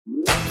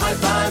High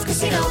Five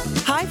Casino.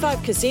 High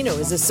Five Casino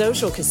is a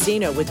social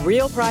casino with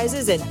real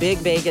prizes and big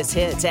Vegas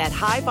hits at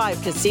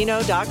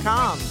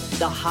highfivecasino.com.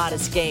 The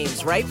hottest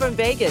games right from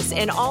Vegas,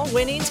 and all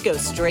winnings go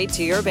straight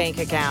to your bank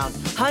account.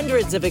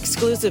 Hundreds of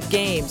exclusive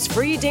games,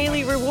 free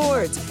daily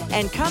rewards,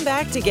 and come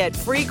back to get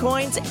free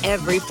coins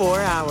every 4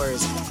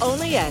 hours.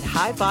 Only at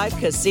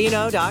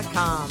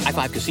highfivecasino.com. High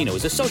Five Casino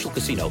is a social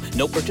casino.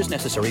 No purchase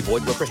necessary.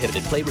 Void where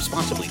prohibited. Play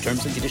responsibly.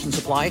 Terms and conditions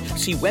apply.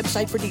 See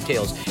website for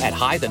details at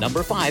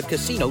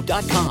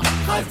high5casino.com.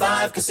 High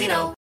Five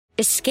Casino.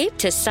 Escape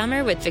to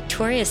summer with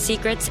Victoria's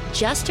Secret's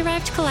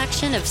just-arrived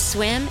collection of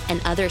swim and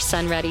other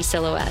sun-ready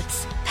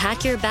silhouettes.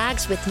 Pack your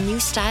bags with new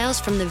styles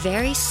from the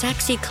Very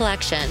Sexy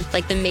collection,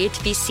 like the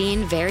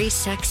made-to-be-seen Very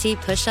Sexy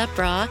push-up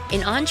bra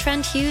in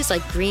on-trend hues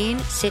like green,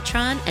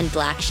 citron, and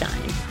black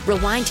shine.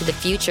 Rewind to the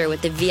future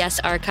with the VS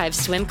Archive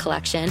swim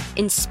collection,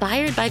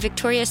 inspired by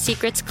Victoria's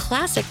Secret's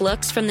classic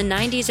looks from the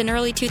 90s and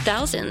early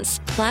 2000s.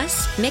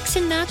 Plus, mix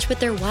and match with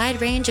their wide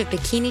range of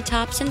bikini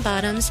tops and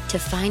bottoms to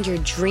find your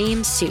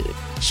dream suit.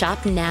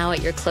 Shop now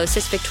at your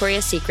closest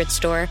Victoria's Secret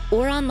store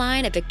or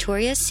online at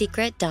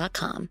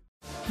victoriassecret.com.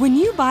 When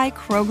you buy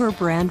Kroger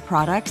brand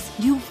products,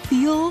 you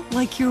feel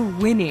like you're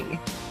winning.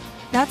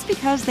 That's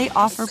because they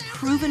offer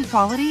proven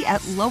quality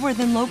at lower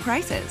than low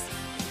prices.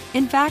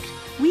 In fact,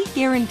 we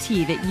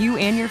guarantee that you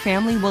and your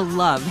family will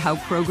love how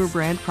Kroger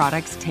brand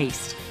products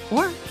taste,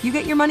 or you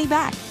get your money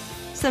back.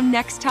 So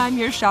next time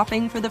you're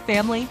shopping for the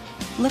family,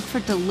 look for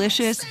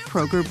delicious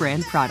Kroger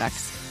brand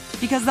products,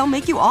 because they'll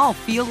make you all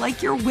feel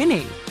like you're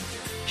winning.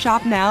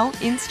 Shop now,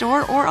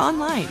 in-store, or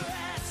online.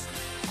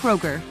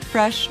 Kroger,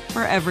 fresh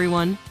for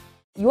everyone.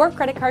 Your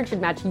credit card should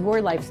match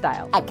your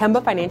lifestyle. At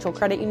Kemba Financial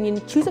Credit Union,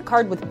 choose a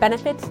card with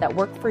benefits that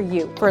work for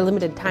you. For a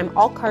limited time,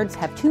 all cards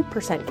have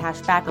 2%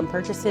 cash back on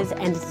purchases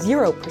and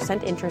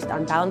 0% interest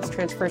on balance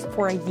transfers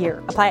for a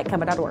year. Apply at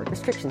Kemba.org.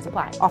 Restrictions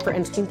apply. Offer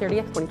ends June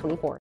 30th,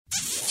 2024.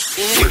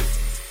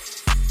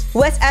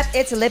 What's up?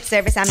 It's Lip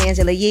Service. I'm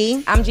Angela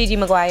Yee. I'm Gigi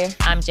McGuire.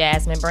 I'm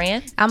Jasmine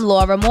Brand. I'm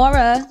Laura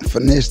Mora.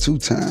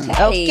 Finesse2Tymes.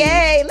 Hey.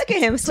 Okay, look at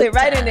him. Slid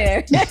right in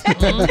there.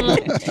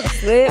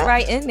 Slid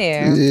right in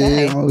there. Yeah,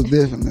 okay. Most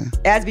definitely.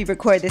 As we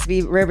record this,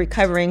 we're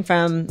recovering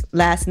from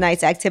last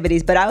night's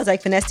activities, but I was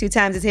like,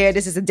 Finesse2Tymes is here.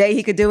 This is the day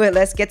he could do it.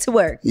 Let's get to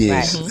work.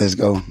 Yes, right. Let's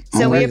go.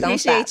 So we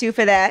appreciate you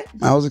for that.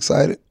 I was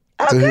excited.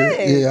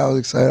 Okay. Yeah, I was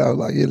excited. I was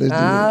like, yeah, let's do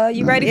it. Oh,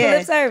 you ready for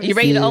lip service? You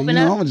ready to open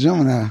up? I'm a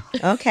Gemini.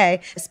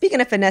 Okay.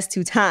 Speaking of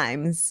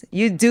Finesse2Tymes,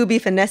 you do be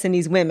finessing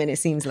these women, it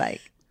seems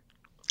like.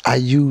 I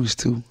used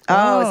to.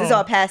 Oh, is this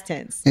all past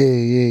tense?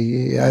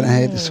 Yeah. I done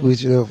had to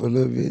switch it up a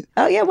little bit.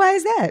 Oh, yeah. Why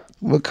is that?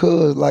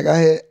 Because, like,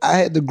 I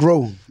had to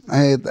grow. I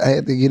had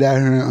to get out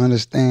here and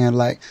understand,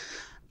 like,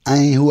 I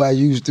ain't who I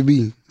used to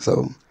be.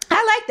 So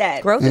I like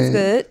that. Growth is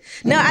good.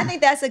 No, I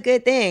think that's a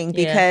good thing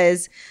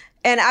because,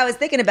 and I was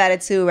thinking about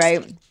it too,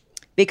 right?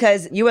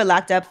 Because you were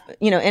locked up,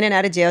 in and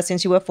out of jail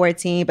since you were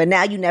 14, but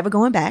now you're never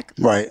going back.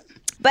 Right.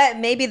 But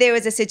maybe there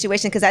was a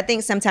situation, because I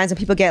think sometimes when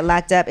people get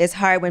locked up, it's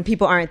hard when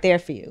people aren't there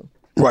for you.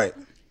 Right.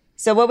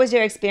 So what was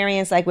your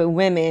experience like with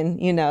women,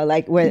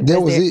 like where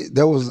that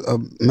was a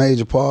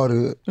major part of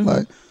it. Mm-hmm.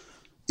 Like,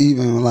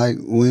 even like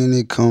when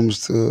it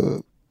comes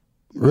to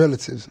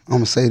relatives, I'm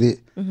gonna say that.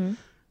 Mm-hmm.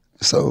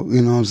 So,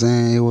 you know what I'm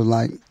saying? It was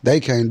like, they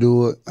can't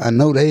do it. I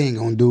know they ain't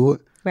gonna do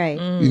it. Right.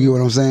 You get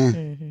what I'm saying?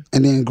 Mm-hmm.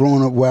 And then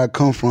growing up where I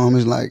come from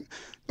is like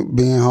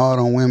being hard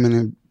on women,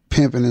 and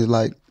pimping is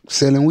like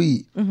selling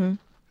weed. Mm-hmm.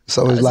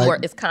 So it's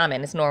like... It's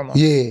common. It's normal.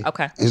 Yeah.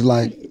 Okay. It's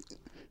like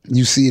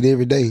you see it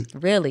every day.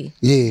 Really?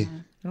 Yeah.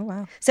 Oh,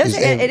 wow. So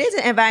it is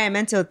an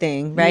environmental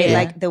thing, right? Yeah.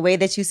 Like the way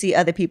that you see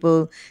other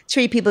people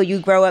treat people, you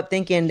grow up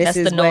thinking this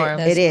is what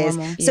it is.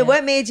 Yeah. So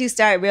what made you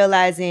start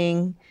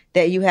realizing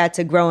that you had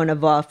to grow and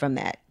evolve from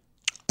that?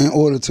 In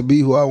order to be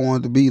who I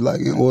wanted to be, like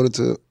in order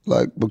to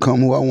like become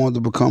who I wanted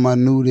to become, I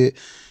knew that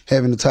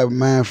having the type of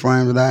mind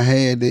frame that I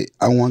had, that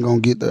I wasn't gonna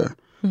get there.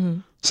 Mm-hmm.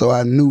 So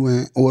I knew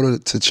in order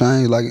to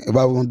change, like if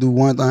I was gonna do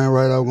one thing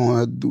right, I was gonna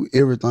have to do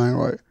everything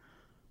right.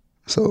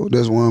 So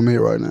that's where I'm at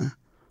right now.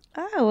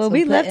 Oh, well,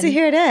 we love to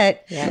hear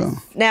that. Yes. So.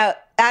 Now,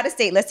 Out of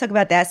State, let's talk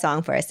about that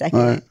song for a second.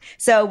 Right.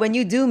 So when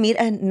you do meet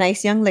a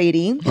nice young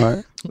lady,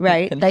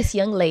 right? A nice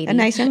young lady. A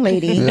nice young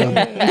lady.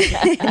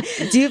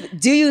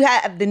 do you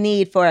have the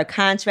need for a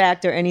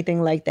contract or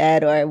anything like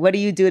that? Or what do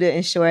you do to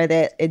ensure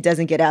that it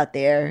doesn't get out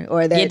there?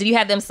 Or that do you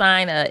have them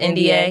sign a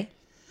NDA?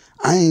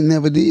 I ain't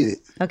never did it.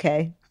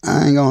 Okay.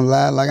 I ain't gonna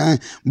lie,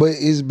 but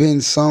it's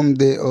been some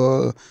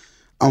that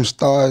I'm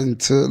starting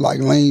to like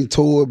lean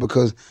toward,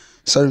 because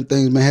certain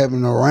things been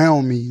happening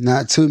around me,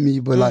 not to me,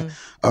 but like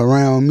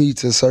around me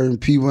to certain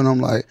people, and I'm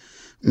like,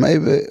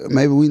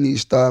 maybe we need to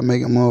start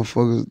making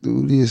motherfuckers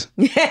do this,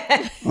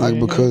 like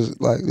because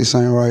like this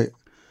ain't right.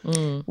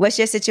 What's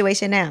your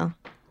situation now?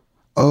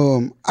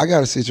 I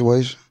got a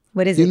situation.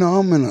 What is it?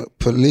 I'm in a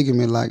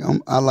polygamy. Like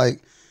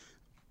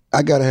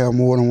I gotta have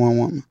more than one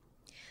woman.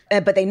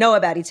 But they know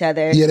about each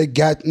other. Yeah,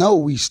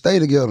 we stay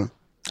together.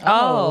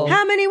 Oh.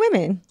 How many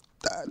women?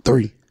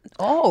 3.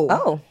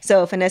 Oh.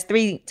 So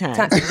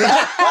Finesse3Tymes.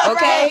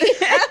 Okay.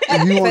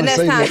 If you want to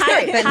say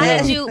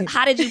that.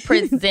 How did you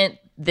present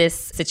this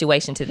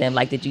situation to them?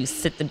 Like, did you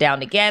sit them down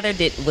together?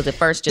 Was it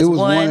first just it was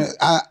one?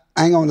 I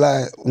ain't gonna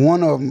lie.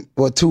 One of them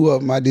or two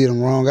of them, I did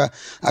them wrong.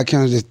 I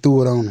kind of just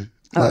threw it on them.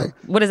 Like,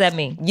 what does that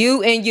mean?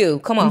 You and you.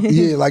 Come on.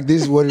 yeah, like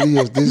this is what it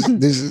is.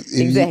 This is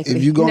Exactly.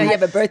 If you go, You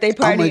have a birthday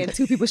party and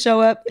two people show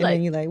up, and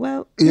then you're like,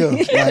 well, yeah,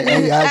 like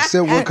hey, I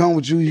accept what come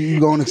with you. You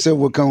gonna accept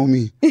what come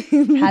with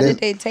me. How did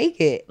they take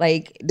it?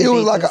 Like it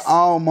was like an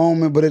all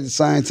moment, but at the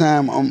same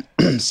time, I'm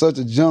such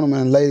a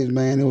gentleman and ladies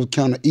man. It was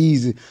kind of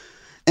easy,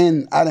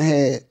 and I done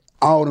had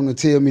all of them to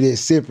tell me that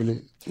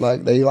separately.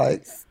 Like they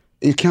like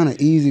it's kind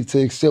of easy to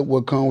accept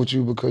what come with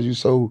you because you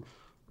so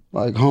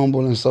like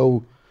humble and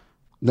so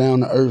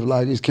down to earth.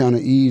 Like it's kind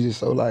of easy.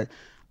 So like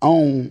I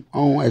don't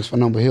ask for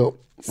number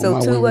help.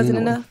 So two wasn't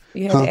enough?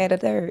 You had to add a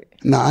third?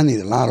 Nah, I need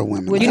a lot of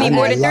women. Would you need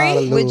more than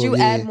three? Would you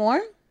add more?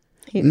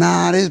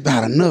 Nah, that's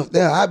about enough.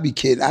 There, I be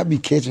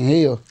catching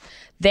hell.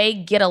 They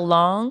get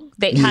along.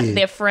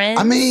 They're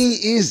friends. I mean,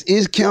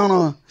 it's kind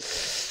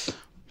of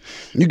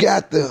you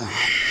got the.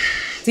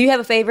 Do you have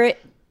a favorite?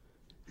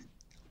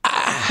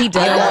 He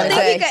does. I don't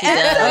think he can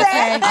answer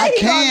that. I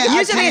can.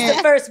 Usually it's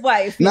the first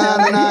wife. Nah.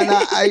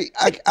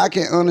 I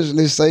can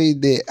honestly say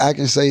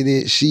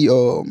that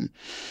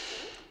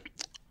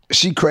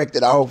she cracked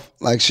it off.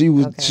 Like she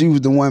was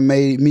the one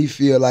made me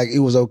feel like it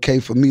was okay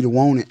for me to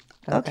want it.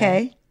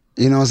 Okay.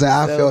 You know what I'm saying?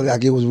 I felt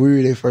like it was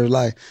weird at first.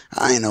 Like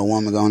I ain't no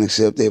woman gonna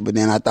accept it. But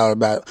then I thought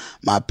about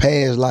my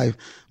past life.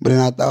 But then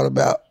I thought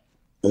about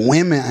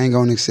women ain't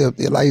gonna accept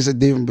it. Like it's a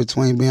difference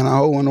between being a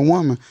hoe and a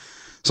woman.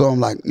 So I'm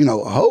like, a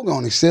hoe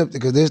gonna accept it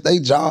because that's their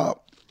job,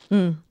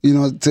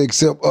 to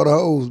accept other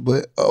hoes.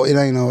 But it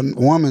ain't a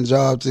woman's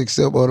job to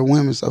accept other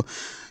women. So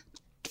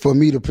for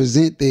me to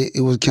present that,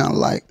 it was kind of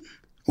like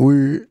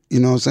weird, you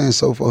know what I'm saying?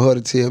 So for her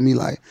to tell me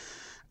like,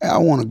 hey, I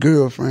want a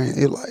girlfriend,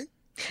 it like.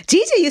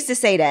 Gigi used to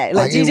say that.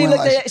 Like Gigi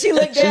looked at she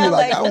looked she down was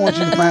like, I want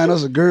you to find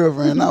us a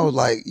girlfriend. And I was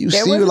like, you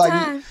There see was a like.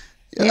 time.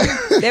 Yeah.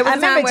 There was a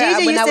time where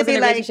Gigi when I used to was be in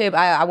a like- relationship,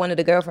 I wanted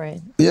a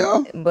girlfriend.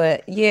 Yeah.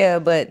 But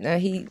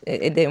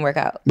it didn't work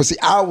out. But see,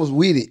 I was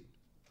with it.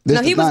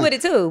 No, he was with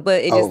it too,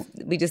 but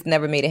we just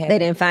never made it happen. They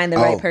didn't find the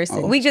right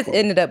person. We just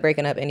ended up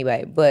breaking up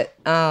anyway. But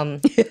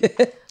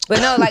but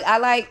no, like I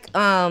like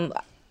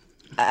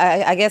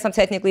I guess I'm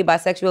technically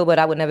bisexual, but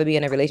I would never be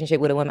in a relationship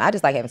with a woman. I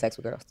just like having sex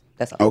with girls.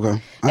 That's all.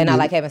 Okay. I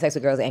like having sex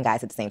with girls and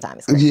guys at the same time.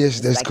 It's great. Yes,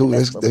 that's like cool. the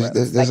best That's of both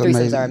worlds. that's like threesomes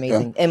amazing. are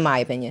amazing, in my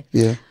opinion.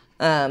 Yeah.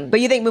 But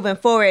you think moving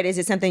forward, is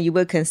it something you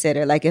would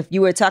consider? Like if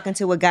you were talking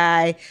to a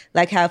guy,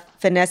 like how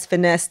finessed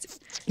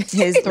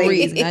his Three,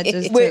 lady. not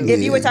just If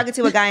two. you were talking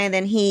to a guy and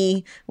then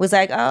he was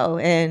like, oh,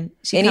 and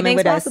she coming Anything's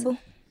with possible. us.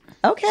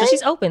 Okay. So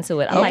she's open to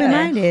it. I like that.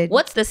 Open-minded.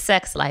 What's the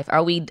sex life?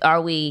 Are we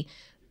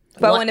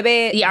Throw in the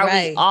bed? Yeah, are we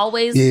Right.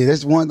 always Yeah,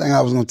 that's one thing I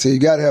was gonna tell you.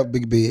 You gotta have a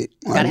big bed.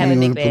 gotta have a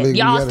big bed?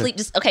 Y'all sleep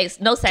just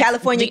no sex.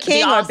 California do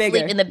king y'all or bigger?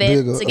 sleep in the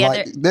bed together?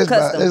 Like, that's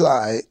Custom. all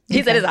right.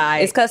 He said it's all right.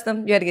 It's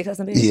custom. You had to get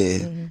custom bed. Yeah.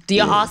 Do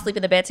y'all all sleep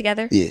in the bed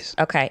together? Yes.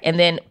 Okay, and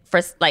then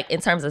for like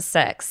in terms of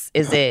sex,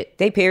 is it?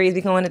 They periods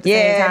be going at the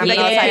Yeah, same time. like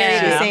all all types of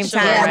periods shit. at the same Sure.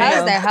 time. Yeah, I how's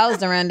know. that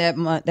housed around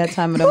that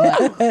time of the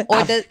month?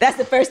 Or does, That's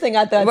the first thing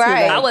I thought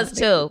Right. too. I was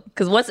too,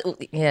 because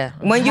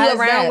When you How's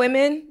around that?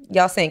 women,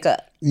 y'all sync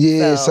up.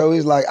 Yeah, so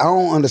it's like I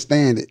don't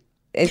understand it.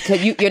 It's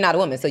 'cause you're not a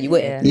woman, so you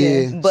wouldn't.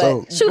 Yeah. But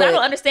So Shoot, I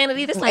don't understand it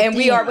either. It's like, and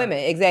we are damn. women,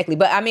 exactly.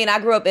 But I mean, I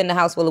grew up in a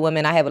house full of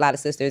women. I have a lot of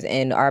sisters,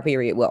 and our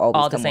period will always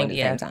All the come same, on at the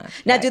yeah. same time.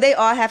 Now, do they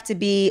all have to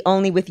be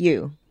only with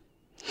you?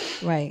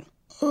 right.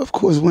 of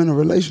course, when in a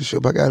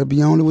relationship, I gotta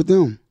be only with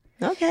them.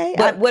 Okay.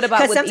 But what about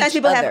Because with sometimes each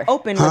people other? have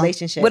open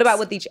relationships. What about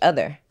with each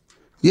other?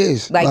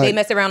 Yes. Like they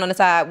mess around on the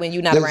side when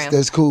you're not around.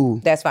 That's cool.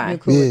 That's fine.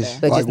 Yes.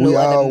 But like just no we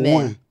other all men.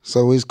 one.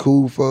 So it's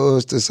cool for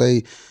us to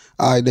say,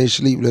 all right, they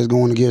sleep, let's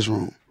go in the guest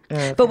room.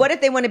 But what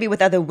if they want to be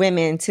with other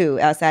women too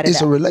outside of It's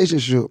that? a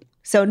relationship.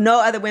 So no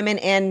other women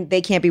and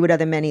they can't be with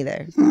other men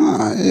either.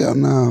 Hell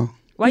no.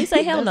 Why you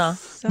say hell no?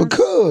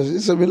 Because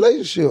it's a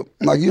relationship.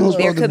 Like you don't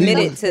They're supposed to be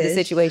committed with. to the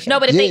situation. No,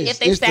 but if Yes,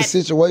 they it's the sat,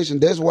 situation.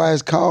 That's why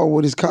it's called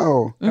what it's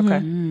called. Okay.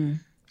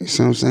 You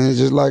see what I'm saying? It's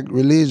just like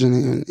religion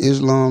and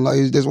Islam.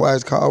 Like that's why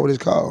it's called what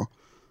it's called.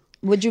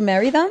 Would you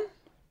marry them?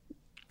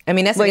 I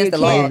mean, that's Well, against the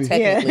you law, can't.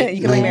 technically. Yeah,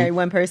 you can only marry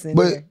one person.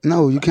 But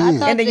no, you can't.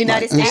 thought in the they-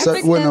 United In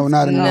States. well, no,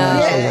 not in the No. United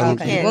States. I Yeah, don't you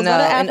think. can't. Well, No, go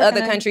to in Africa other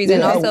then. countries, Yeah,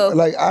 and also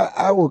like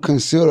I would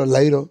consider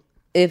later.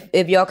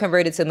 if y'all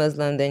converted to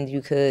Muslim, then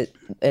you could,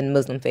 in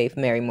Muslim faith,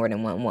 marry more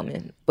than one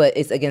woman. But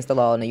it's against the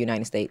law in the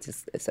United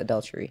States. It's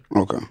adultery.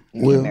 Okay.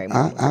 You Well, can't marry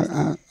more than one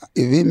person.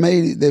 if it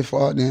made it that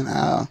far, then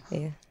I'll.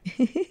 Yeah.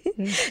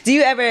 Do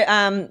you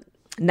ever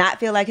not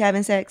feel like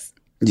having sex?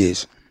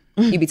 Yes.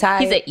 You be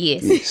tired. he said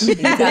yes.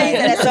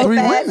 That's so Three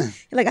fast. women.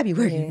 You're like, I be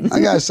working. I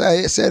gotta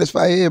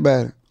satisfy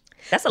everybody.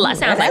 That's a lot.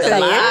 Sounds like a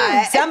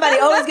lot. Somebody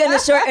always getting the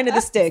short end of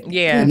the stick.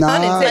 Yeah.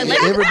 Nah,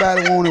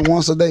 everybody want it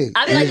once a day.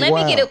 I'll be like, It's let me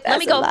wild. get it. Let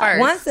me go first.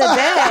 Once a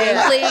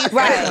day. Please.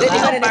 Right. Then you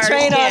go to the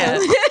train on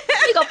them.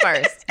 Let me go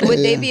first. Would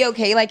they be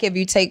okay? Like if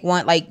you take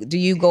one, like do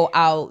you go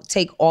out,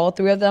 take all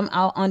three of them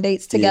out on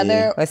dates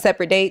together? Or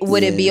separate dates.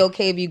 Would it be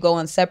okay if you go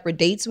on separate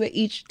dates with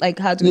each? Like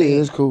how do Yeah, they?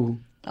 it's cool.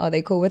 Are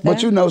they cool with that?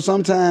 But you know,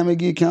 sometimes it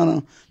get kind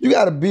of. You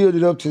got to build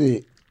it up to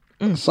it.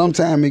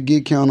 sometimes it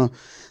get kind of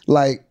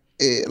like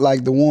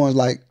the ones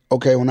like,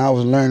 okay, when I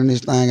was learning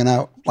this thing and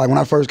like when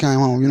I first came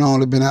home, I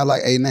only been out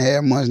like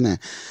 8.5 months now.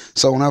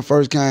 So when I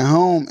first came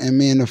home and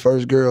me and the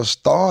first girl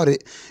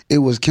started, it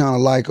was kind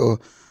of like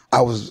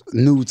I was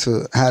new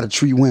to how to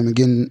treat women,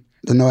 getting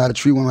to know how to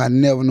treat women. I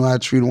never knew how to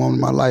treat a woman in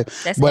my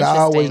life. But I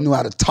always knew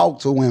how to talk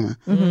to women.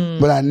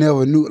 But I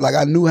never knew, like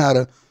I knew how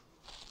to,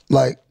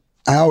 like,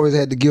 I always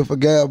had the gift for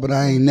gab, but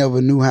I ain't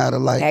never knew how to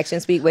like action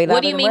speak way louder.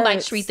 What do you mean by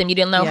treat them? You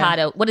didn't know how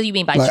to. What do you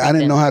mean by treat them? I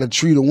didn't know how to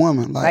treat a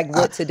woman. Like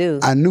what to do.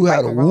 I knew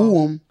how to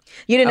woo them.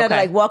 You didn't know to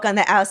like walk on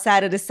the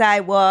outside of the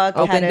sidewalk,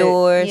 open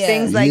doors,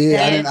 things like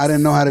that. I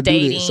didn't know how to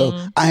do that,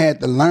 so I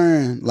had to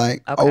learn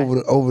like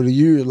over the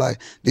years. Like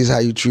this is how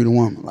you treat a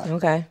woman.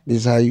 Like this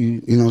is how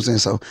you know what I'm saying.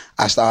 So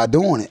I started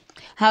doing it.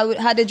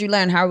 How did you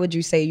learn? How would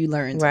you say you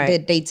learned? Right.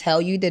 Did they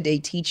tell you? Did they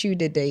teach you?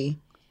 Did they?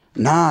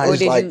 Nah,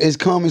 it's like it's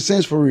common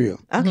sense for real.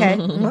 Okay.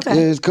 Yeah,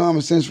 it's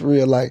common sense for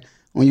real. Like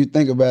when you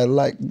think about it,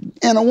 like,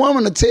 and a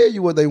woman to tell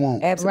you what they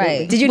want. Absolutely.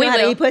 Right. Did you know how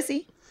to eat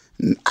pussy?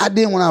 I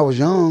did when I was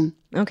young.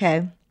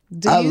 Okay.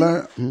 I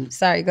learned.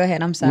 Sorry, go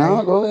ahead. I'm sorry.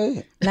 No, go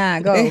ahead.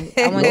 Nah, go. I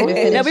want you to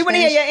finish. No, we want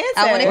to hear your answer.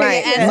 I want to hear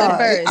your answer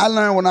first. I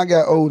learned when I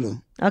got older.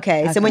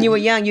 Okay, so when you were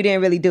young, you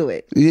didn't really do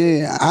it.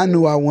 Yeah, I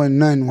knew I wasn't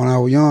nothing when I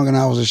was young, and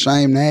I was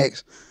ashamed to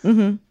ask.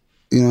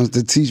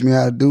 To teach me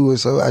how to do it,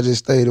 so I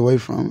just stayed away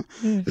from it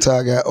until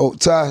I got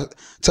old.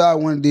 Till I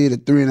went and did a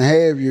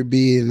 3.5-year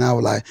bid, and I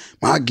was like,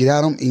 "Man, I get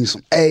out, I'm eating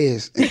some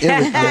ass and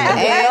everything."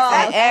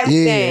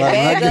 Everything.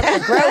 Bag up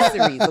the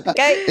groceries,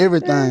 okay?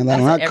 Everything. Like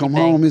when I come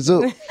home, it's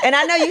up. And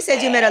I know you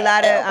said you met a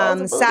lot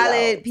of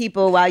solid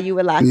people while you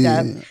were locked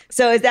up.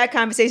 So is that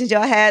conversation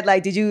y'all had?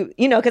 Like, did you,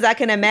 because I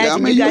can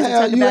imagine you guys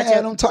talk about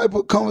had them type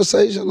of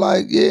conversation,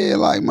 like,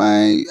 like,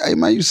 man, hey,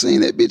 man, you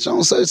seen that bitch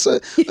on such,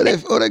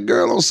 or that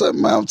girl on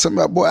something, I'm talking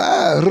about, boy,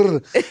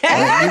 like, you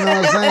know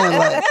what I'm saying?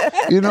 Like,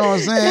 you know what I'm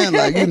saying?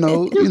 Like,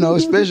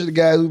 especially the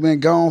guys who've been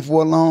gone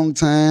for a long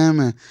time,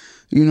 and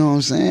you know what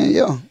I'm saying?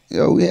 Yo,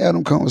 we had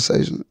them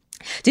conversations.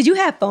 Did you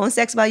have phone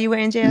sex while you were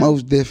in jail?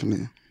 Most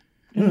definitely.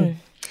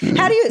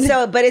 How do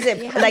you, but is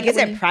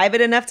it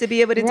private enough to be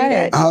able to do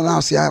that? Oh,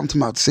 no, see, I'm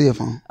talking about the cell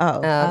phone.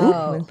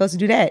 We're supposed to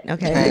do that.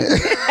 Okay.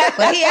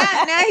 But he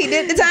out now, he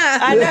did the time.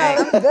 I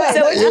know.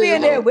 So would you be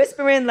in there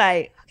whispering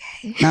like,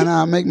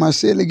 I make my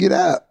silly get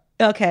out.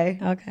 Okay.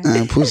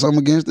 And put something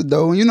against the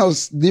door.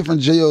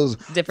 Different jails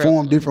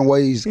form different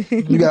ways.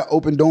 You got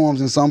open dorms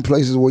in some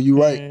places where you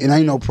right, and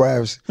ain't no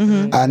privacy.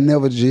 I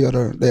never jailed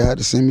her. They had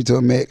to send me to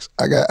a max.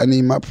 I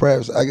need my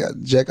privacy. I got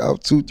jack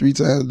out 2-3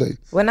 times a day.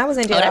 When I was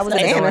in jail, I was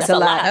in a dorm. That's a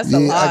lot. That's a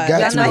lot. I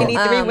got you need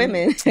 3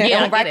 women.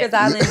 On Rikers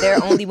Island,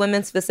 their only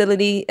women's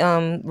facility,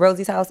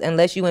 Rosie's house,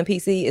 unless you in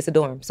PC, it's a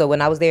dorm. So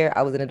when I was there,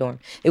 I was in a dorm.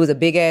 It was a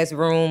big ass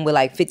room with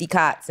like 50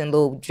 cots and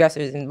little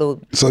dressers and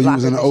little. So you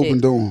was in an open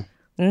dorm.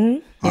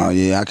 Oh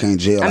yeah, I can't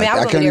jail. I mean, I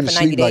was can't over there even for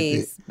 90 sleep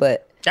days,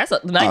 but that's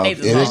 90 days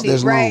is long.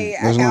 That's right.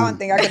 Long. I don't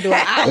think I could do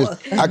an hour.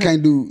 I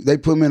can't do. They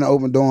put me in an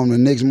open dorm. The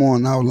next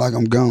morning, I was like,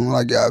 I'm gone.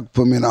 Like, y'all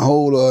put me in a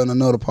hole or in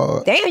another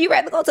part. Damn, you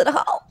rather go to the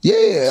hole?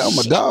 Yeah, I'm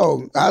a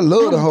dog. I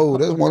love the hole.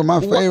 That's one of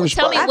my favorite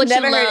spots. I've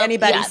never heard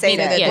anybody say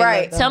that. Yeah.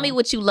 Right. Tell me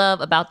what you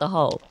love about the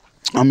hole.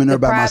 I'm in there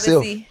by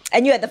myself.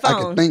 And you had the phone.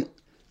 I can think.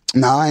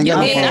 Nah, I ain't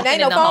got no phone.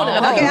 Ain't no phone in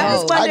the hole. Okay, I'm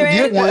just I wondering.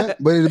 can get one,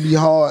 but it'll be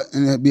hard,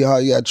 and it'll be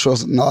hard. You gotta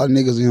trust a lot of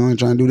niggas. Ain't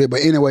trying to do that.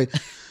 But anyway,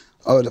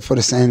 for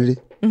the sanity,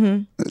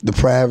 the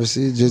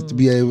privacy, just to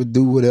be able to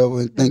do whatever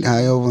and think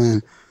however,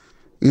 and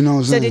you know what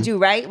I'm saying. So did you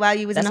write while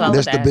you was in the hole?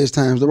 That's the best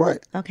times to write.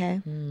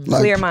 Okay.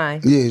 Like, clear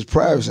mind. Yeah, it's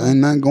privacy. Ain't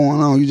nothing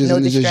going on. It's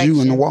just you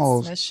and the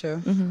walls. That's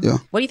true. Yeah.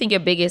 What do you think your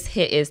biggest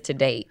hit is to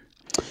date?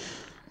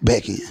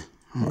 Back in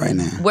right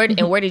now. Where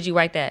did you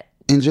write that?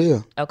 In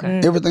jail. Okay.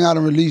 Everything I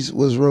done released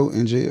was wrote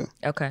in jail.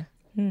 Okay.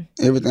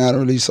 Everything I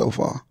done released so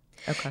far.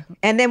 Okay.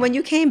 And then when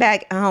you came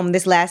back home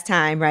this last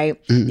time, right,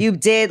 you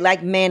did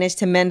like manage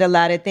to mend a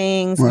lot of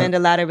things, mend a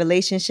lot of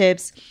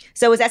relationships.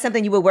 So was that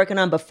something you were working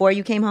on before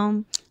you came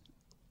home?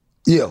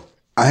 Yeah,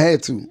 I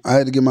had to. I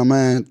had to get my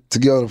mind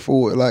together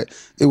for it. Like,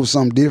 it was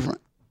something different.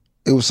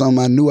 It was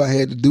something I knew I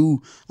had to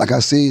do, like I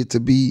said, to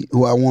be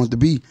who I wanted to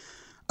be.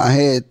 I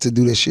had to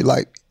do that shit.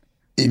 Like,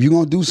 if you're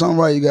going to do something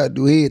right, you got to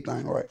do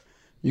everything right.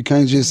 You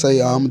can't just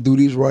say, I'm going to do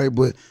this right,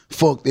 but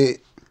fuck that.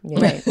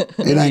 Right.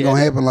 It ain't gonna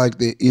happen like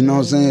that. You know what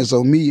I'm saying?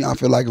 So me, I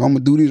feel like if I'm gonna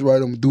do this right,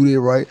 I'm gonna do that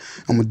right.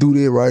 I'm gonna do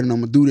that right, and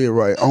I'm gonna do that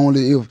right.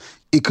 Only if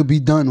it could be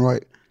done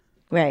right.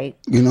 Right.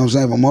 You know what I'm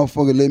saying? If a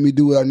motherfucker let me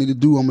do what I need to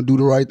do, I'm gonna do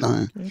the right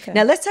thing. Okay.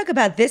 Now let's talk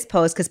about this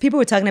post, because people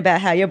were talking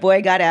about how your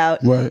boy got out,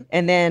 right,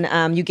 and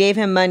then you gave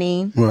him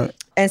money, right.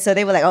 And so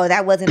they were like, oh,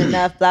 that wasn't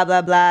enough, blah,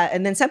 blah, blah.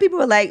 And then some people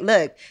were like,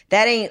 look,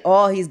 that ain't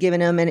all he's giving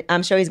him, and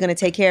I'm sure he's going to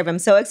take care of him.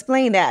 So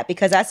explain that,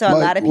 because I saw a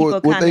lot of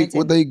people commenting.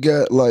 What they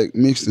got like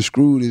mixed and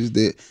screwed is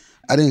that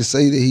I didn't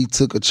say that he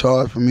took a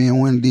charge from me and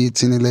went and did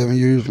 10, 11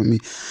 years for me.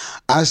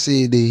 I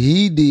said that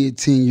he did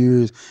 10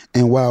 years,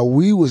 and while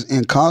we was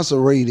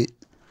incarcerated,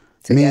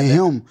 together, me and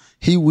him,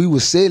 we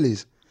was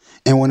cellies.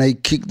 And when they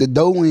kicked the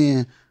door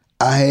in,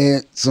 I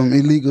had some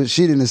illegal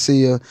shit in the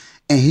cell,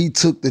 and he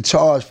took the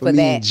charge for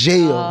me in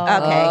jail.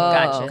 Okay,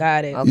 gotcha.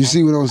 Got it. You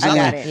see what I'm saying?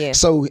 got it. Yeah.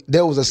 So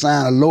that was a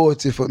sign of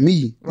loyalty for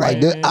me.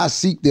 Right. Like that, I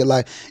seek that.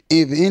 Like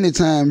if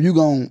anytime you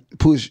gonna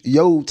push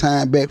your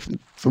time back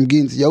from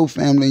getting to your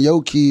family and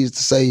your kids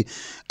to say,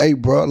 hey,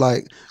 bro,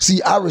 like,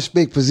 see, I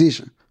respect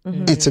position.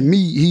 And to me,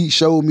 he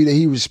showed me that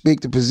he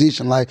respected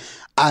position. Like,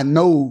 I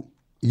know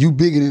you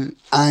bigger than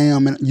I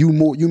am, and you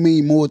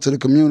mean more to the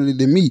community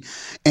than me.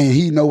 And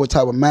he know what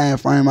type of mind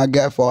frame I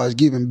got for as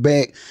giving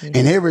back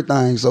and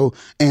everything. So,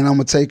 and I'm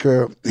gonna take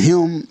care of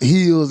him,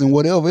 Heels, and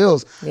whatever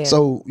else. Yeah.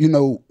 So, you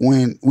know,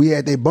 when we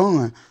had that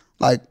bond,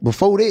 like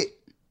before that,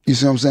 you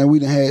see what I'm saying? We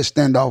done had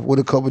standoff with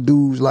a couple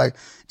dudes, like,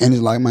 and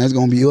it's like, man, it's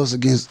gonna be us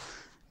against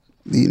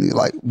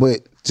like,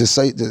 but to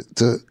say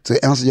to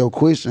answer your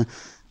question,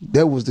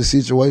 that was the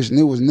situation.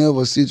 It was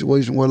never a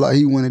situation where like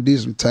he went and did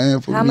some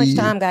time for me. How much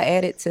time got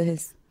added to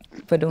his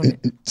for doing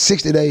it?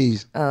 60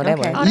 days. Oh, that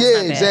was.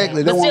 Yeah,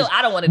 exactly. But still,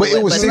 I don't want to do it. But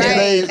it was 60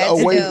 days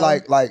away.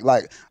 Like.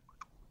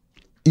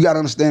 You gotta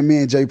understand, me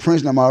and Jay Prince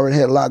and them already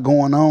had a lot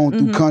going on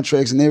through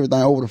contracts and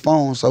everything over the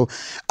phone. So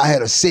I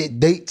had a set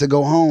date to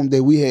go home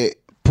that we had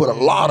put a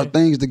lot of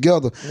things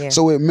together. Yeah.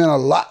 So it meant a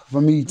lot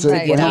for me to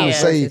say,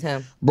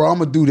 bro, I'm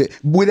gonna do that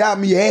without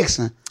me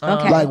asking.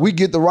 Okay. Like we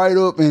get the write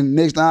up, and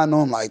next thing I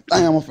know, I'm like,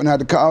 damn, I'm finna have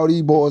to call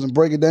these boys and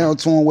break it down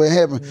to them what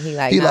happened.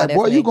 He like,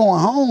 boy, you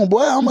going home,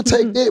 boy? I'm gonna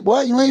take that,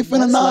 boy. You ain't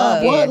finna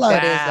nah, boy.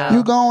 Like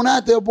you going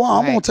out there, boy?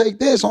 I'm gonna take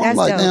that. So I'm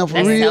like, damn,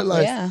 for real,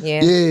 like,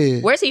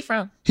 yeah. Where's he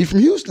from? He from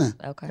Houston.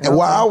 Okay. And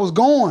while I was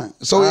going,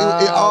 so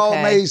it all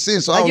made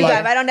sense. So I was you like,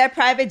 got right on that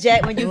private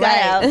jet when you got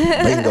out.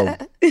 bingo.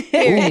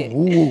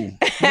 Ooh.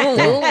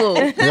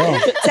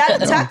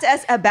 Talk to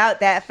us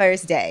about that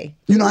first day.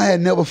 You know, I had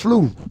never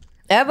flew.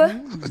 Ever?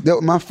 That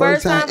was my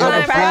first time on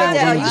ever a private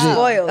jet. You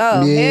spoiled.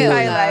 Oh, yeah.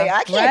 Like,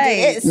 I can't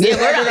do this. You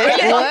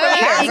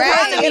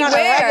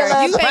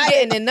ain't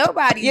getting in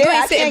nobody's. You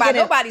ain't sitting by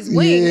nobody's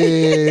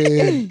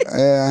wing.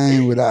 Yeah, I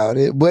ain't without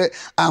it. But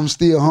I'm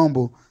still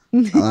humble.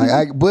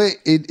 But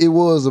it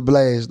was a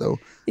blast though.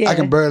 I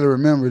can barely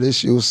remember this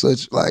shit. Was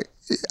such like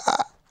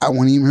I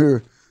wasn't even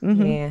here.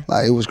 Yeah.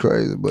 Like it was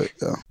crazy, but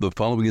The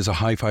following is a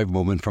high five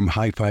moment from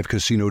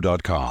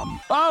highfivecasino.com.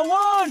 I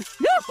won!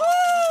 Yahoo!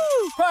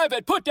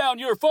 Private, put down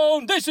your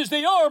phone. This is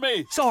the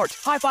Army. Sarge,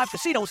 High Five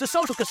Casino is a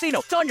social casino.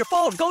 It's on your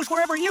phone, goes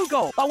wherever you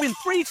go. I win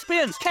free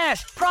spins,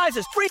 cash,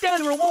 prizes, free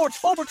daily rewards,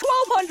 over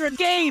 1,200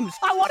 games.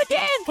 I won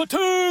again.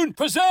 Platoon,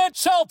 present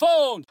cell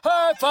phone.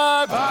 High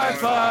Five. High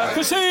Five.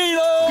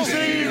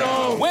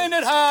 Casino. Win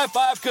at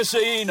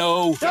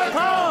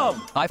highfivecasino.com.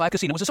 High Five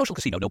Casino is a social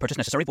casino. No purchase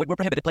necessary. Void where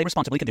prohibited. Play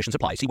responsibly. Conditions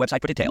apply. See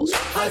website for details.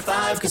 High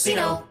Five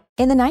Casino.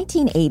 In the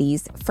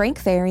 1980s,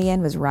 Frank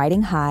Farian was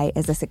riding high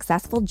as a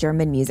successful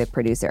German music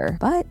producer,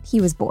 but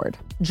he was bored.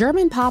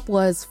 German pop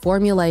was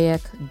formulaic,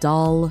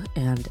 dull,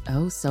 and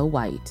oh so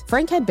white.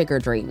 Frank had bigger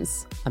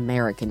dreams,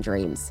 American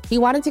dreams. He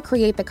wanted to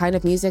create the kind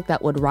of music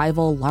that would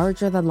rival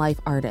larger-than-life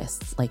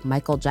artists like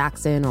Michael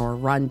Jackson or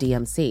Run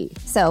DMC.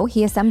 So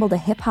he assembled a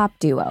hip-hop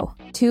duo,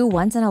 two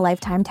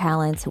once-in-a-lifetime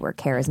talents who were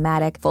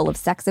charismatic, full of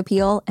sex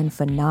appeal, and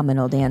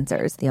phenomenal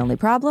dancers. The only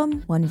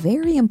problem? One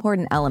very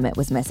important element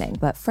was missing,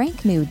 but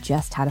Frank knew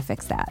just how to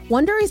fix that.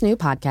 Wondery's new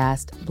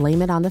podcast,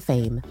 Blame It on the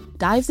Fame,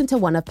 dives into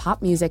one of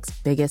pop music's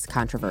biggest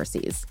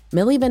controversies.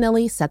 Milli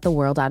Vanilli set the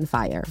world on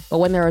fire, but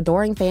when their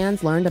adoring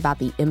fans learned about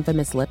the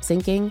infamous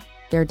lip-syncing,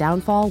 their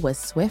downfall was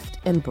swift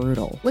and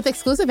brutal. With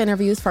exclusive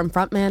interviews from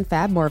frontman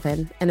Fab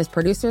Morvan and his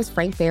producers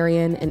Frank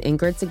Farian and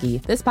Ingrid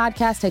Seguí, this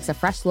podcast takes a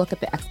fresh look at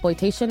the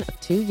exploitation of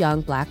two young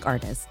Black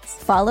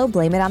artists. Follow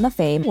Blame It on the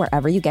Fame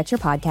wherever you get your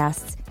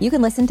podcasts. You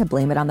can listen to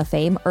Blame It on the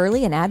Fame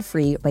early and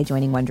ad-free by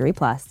joining Wondery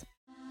Plus.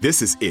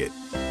 This is it.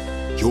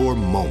 Your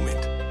moment.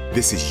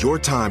 This is your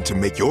time to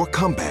make your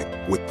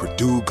comeback with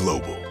Purdue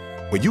Global.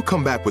 When you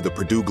come back with a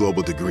Purdue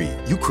Global degree,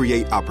 you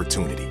create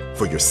opportunity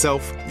for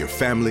yourself, your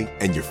family,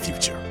 and your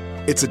future.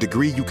 It's a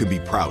degree you can be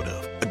proud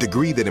of, a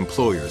degree that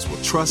employers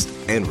will trust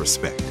and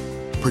respect.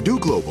 Purdue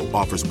Global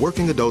offers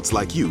working adults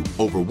like you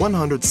over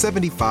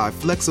 175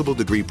 flexible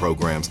degree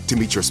programs to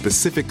meet your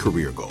specific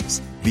career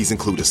goals. These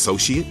include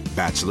associate,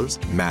 bachelor's,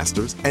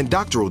 master's, and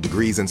doctoral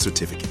degrees and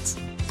certificates.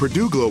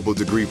 Purdue Global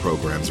degree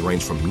programs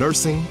range from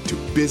nursing to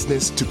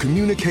business to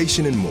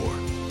communication and more.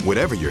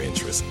 Whatever your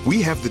interest,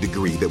 we have the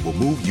degree that will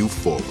move you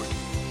forward.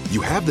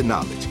 You have the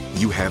knowledge,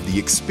 you have the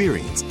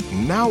experience.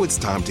 Now it's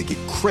time to get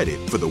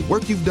credit for the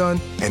work you've done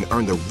and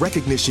earn the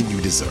recognition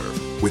you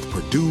deserve with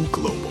Purdue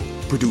Global,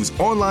 Purdue's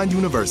online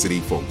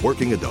university for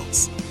working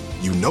adults.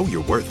 You know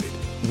you're worth it.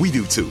 We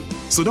do too.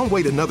 So don't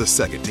wait another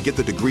second to get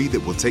the degree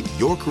that will take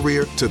your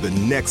career to the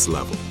next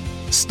level.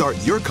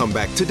 Start your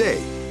comeback today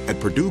at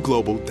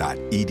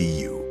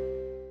purdueglobal.edu.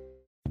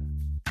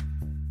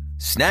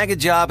 Snag a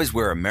Job is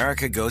where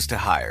America goes to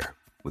hire,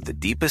 with the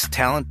deepest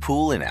talent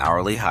pool in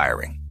hourly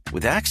hiring.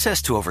 With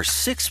access to over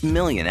 6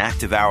 million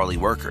active hourly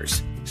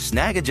workers,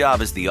 Snag a Job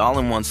is the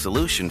all-in-one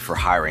solution for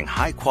hiring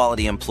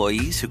high-quality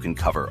employees who can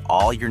cover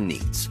all your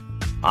needs.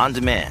 On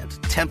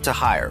demand, temp to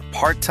hire,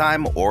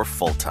 part-time or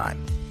full-time.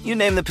 You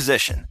name the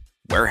position,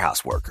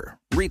 Warehouse worker,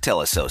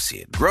 retail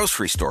associate,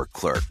 grocery store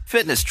clerk,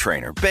 fitness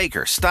trainer,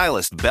 baker,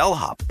 stylist,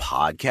 bellhop,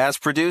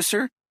 podcast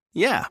producer?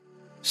 Yeah,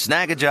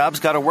 Snag-a-Job's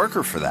got a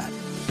worker for that.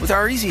 With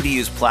our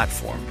easy-to-use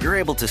platform, you're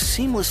able to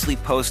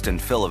seamlessly post and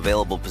fill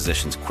available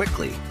positions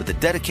quickly with a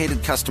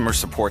dedicated customer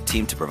support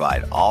team to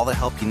provide all the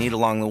help you need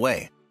along the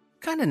way.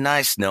 Kinda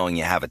nice knowing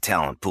you have a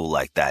talent pool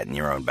like that in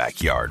your own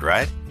backyard,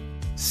 right?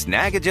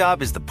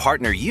 Snag-a-Job is the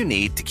partner you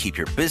need to keep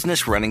your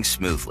business running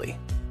smoothly.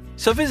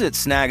 So visit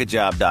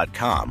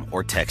snagajob.com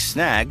or text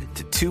snag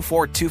to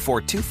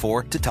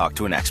 242424 to talk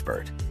to an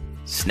expert.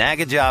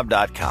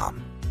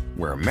 Snagajob.com,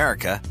 where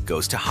America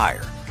goes to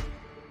hire.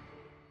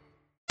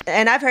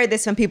 And I've heard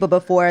this from people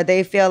before.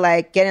 They feel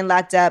like getting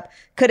locked up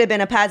could have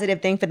been a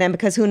positive thing for them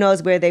because who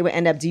knows where they would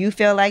end up. Do you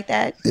feel like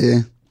that?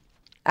 Yeah.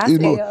 I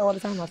say all the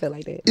time I feel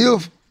like that.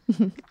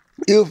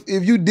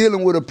 If you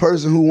dealing with a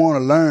person who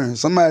want to learn,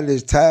 somebody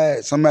that's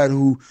tired, somebody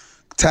who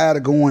tired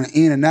of going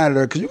in and out of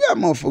there, because you got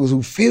motherfuckers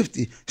who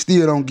 50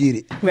 still don't get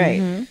it.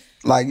 Right.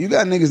 Mm-hmm. Like, you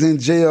got niggas in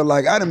jail.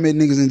 Like, I done met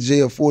niggas in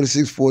jail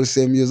 46,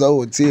 47 years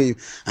old tell you,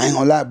 I ain't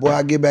gonna lie, boy,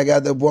 I get back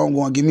out there, boy, I'm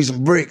gonna give me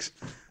some bricks.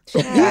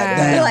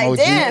 Goddamn, like, OG.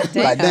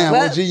 damn. Like, damn,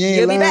 Well, OG, you ain't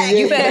you'll be learned back. yet.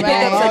 You better pick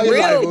up some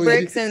real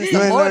bricks and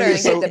some mortar and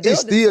so get the it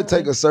still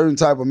take a certain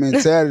type of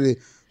mentality,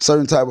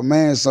 certain type of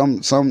man, some,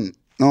 you know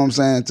what I'm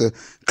saying, to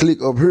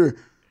click up here.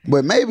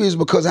 But maybe it's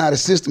because how the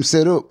system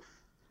set up.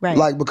 Right.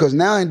 Like, because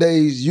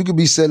nowadays you could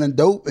be selling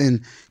dope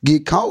and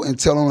get caught and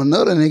tell on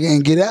another nigga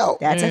and get out.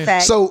 That's a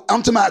fact. So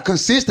I'm talking about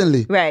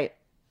consistently. Right.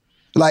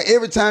 Like,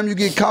 every time you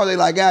get caught, they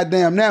like, God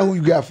damn, now who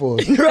you got for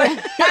us?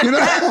 Right. You know?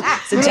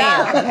 It's a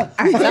jam.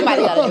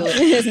 Somebody gotta do it.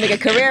 Just make a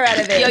career out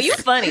of this. Yo, you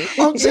funny.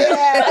 I'm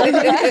telling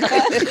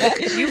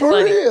You for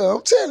funny. real,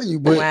 I'm telling you.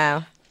 But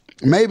Wow.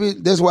 maybe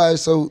that's why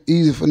it's so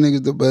easy for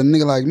niggas to, but a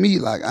nigga like me,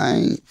 like, I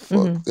ain't,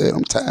 fuck that,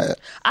 I'm tired.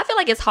 I feel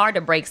like it's hard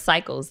to break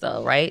cycles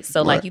though, right?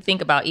 So like you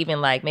think about even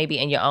like maybe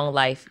in your own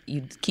life,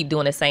 you keep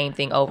doing the same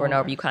thing over and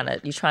over. You're trying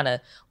to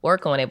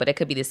work on it, but it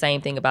could be the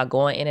same thing about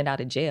going in and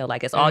out of jail.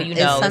 Like it's all you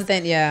know. It's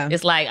something, yeah.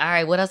 It's like, all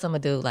right, what else I'm gonna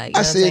do? Like, you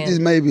I know what I'm said saying? this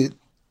maybe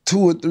 2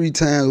 or 3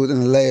 times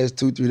within the last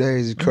 2-3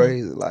 days. It's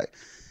crazy. Like,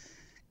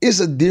 it's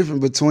a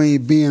difference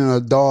between being in a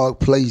dark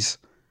place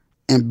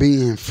and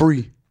being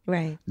free.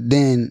 Right.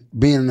 Than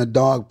being in a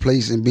dark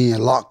place and being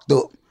locked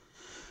up.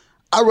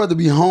 I'd rather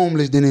be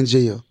homeless than in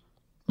jail.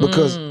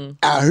 Because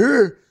out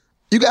here,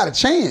 you got a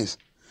chance.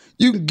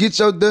 You can get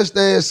your dust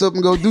ass up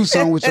and go do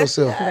something with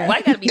yourself.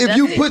 Why gotta be If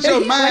you dusty? put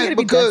your mind,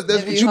 because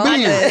that's what you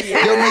be in.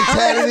 Your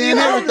mentality and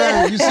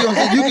everything. You see what I'm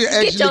saying? You can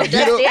actually Get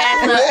your get up.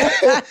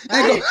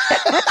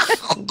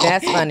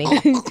 That's funny.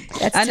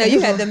 I know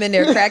you had them in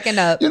there cracking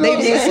up. You know They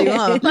what I'm miss saying? you,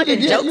 huh? Fucking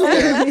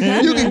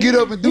jokester. You can get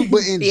up and do,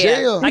 but in Yeah,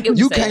 jail, I get what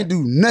you you're saying. can't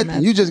do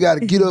nothing. You just got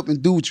to get up and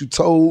do what you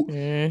told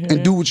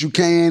and do what you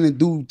can and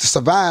do to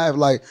survive.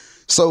 Like,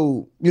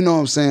 so, you know what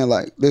I'm saying?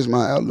 Like, that's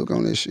my outlook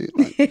on this shit.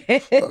 Like,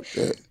 fuck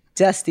that.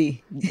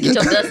 Dusty. Get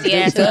your dusty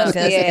ass up.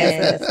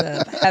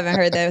 Yeah. I haven't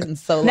heard that in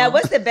so long. Now,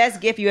 what's the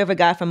best gift you ever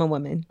got from a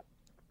woman?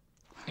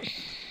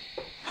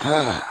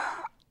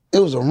 It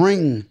was a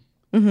ring.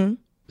 Mm-hmm.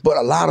 But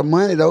a lot of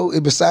money, though.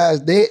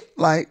 Besides that,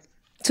 like,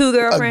 2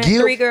 girlfriends,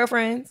 gift? 3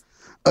 girlfriends.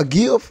 a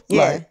gift.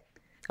 Yeah. Like,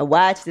 a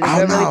watch? Did the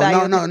girl really buy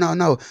you?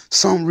 No.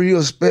 Something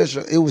real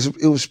special. It was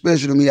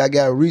special to me. I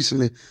got it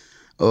recently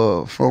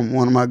from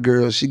one of my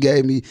girls. She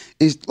gave me,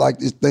 it's like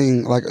this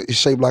thing, like it's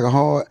shaped like a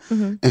heart.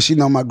 Mm-hmm. And she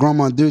know my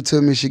grandma did it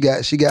to me. She got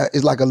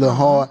it's like a little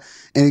heart,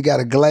 and it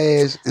got a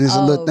glass, and it's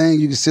a little thing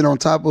you can sit on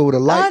top of with a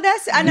light. Oh,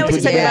 I know what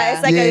you're talking about.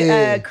 It's like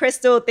a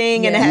crystal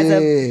thing, and it has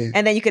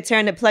and then you could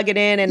plug it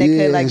in, and it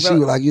could like. And she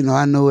was like,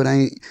 I know it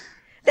ain't.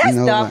 That's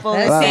thoughtful.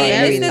 It's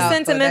the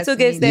sentimental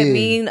gifts that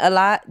mean a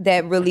lot,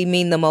 that really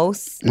mean the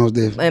most. Most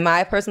definitely. In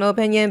my personal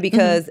opinion,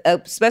 because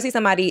especially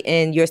somebody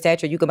in your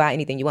stature, you can buy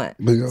anything you want.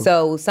 Bingo.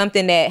 So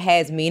something that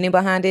has meaning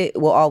behind it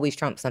will always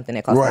trump something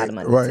that costs a lot of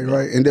money.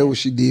 Right. And that's what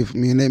she did for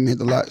me, and that meant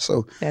a lot.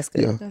 So that's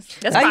good. Yeah.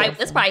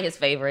 That's probably his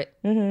favorite.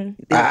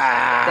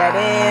 That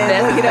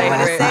is. You don't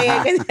want to say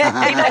it. He's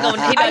not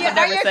gonna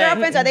Are your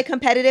girlfriends, are they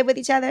competitive with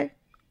each other?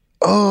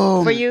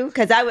 For you?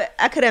 Because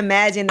I could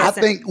imagine that.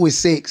 I think with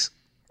sex.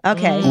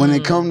 Okay. When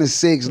it comes to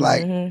sex,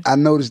 like, I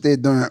noticed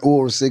that during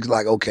oral sex,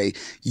 like, okay,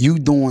 you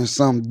doing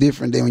something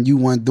different than when you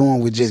weren't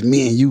doing with just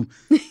me and you.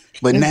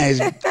 But now it's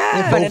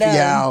both of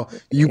y'all,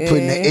 you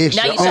putting the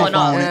extra Now you showing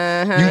on off.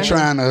 it. You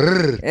trying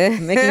to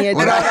making it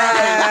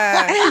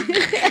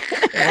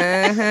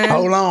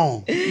hold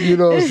on. You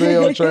know what I'm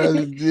saying? I'm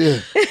trying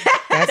to,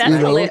 That's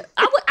hilarious.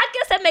 I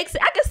guess that makes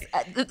it. I guess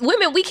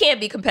women, we can't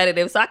be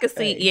competitive, so I can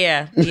see.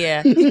 Yeah,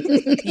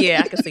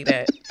 I can see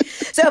that.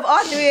 So if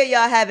all 3 of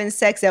y'all having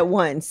sex at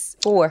once,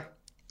 4.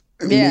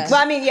 Yeah.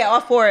 Well, I mean,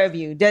 all 4 of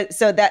you.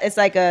 So that it's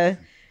like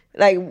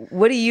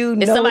what do you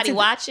know? Is somebody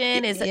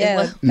watching?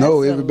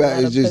 No,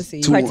 everybody is just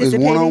it's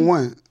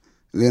one-on-one.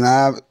 Then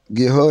I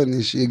get her and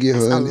then she'll get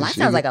her. That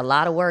sounds like a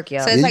lot of work,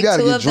 y'all. So it's like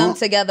 2 of them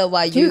together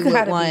while you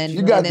with one.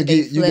 You got to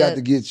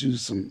get you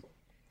some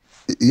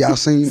Y'all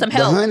seen Some the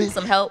help. honey?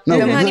 Some help. No,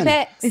 Them the honey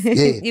packs?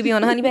 Yeah. You be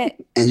on the honey pack?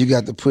 And you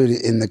got to put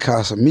it in the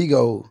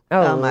Casamigos.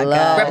 Oh my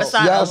God.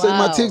 Reposado. Y'all see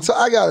my TikTok?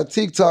 I got a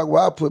TikTok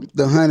where I put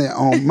the honey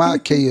on my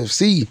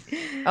KFC.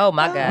 Oh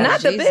my God.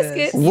 Not the Jesus.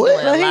 biscuits.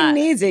 What? Well, he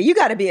needs it. You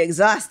got to be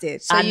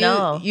exhausted. So I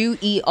know. You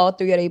eat all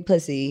 3 of their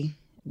pussy.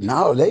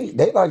 No,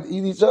 they like to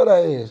eat each other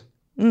ass.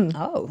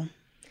 Oh.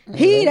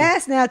 He eat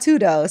ass now too,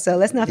 though. So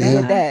let's not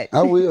forget that.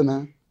 I will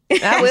now.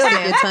 I will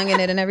stick your tongue in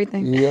it and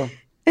everything. Yeah.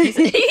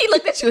 He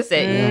looked at you and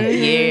said,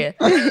 yeah.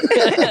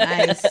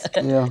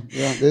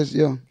 Nice.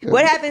 Yeah.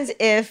 What happens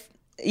if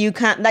you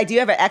come? Like, do you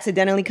ever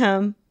accidentally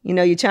come? You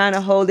know, you're trying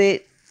to hold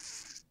it,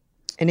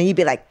 and then you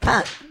be like,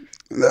 "Pop."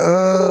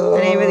 I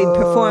ain't really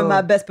perform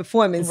my best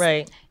performance.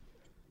 Right.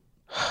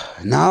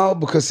 No,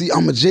 because see,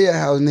 I'm a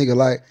jailhouse nigga.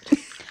 Like,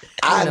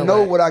 I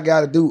know what I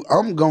gotta do.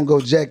 I'm gonna go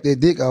jack that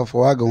dick off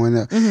before I go in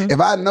there. If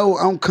I know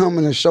I'm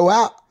coming to show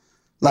out,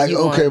 like,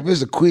 okay, if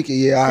it's a quickie,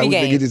 yeah, all right, we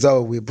can get this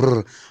over with.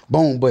 Brr,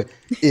 boom. But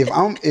if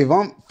I'm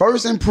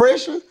first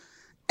impression,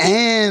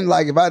 and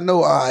like if I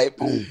know, all right,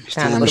 boom, it's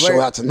time to show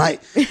out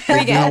tonight. It's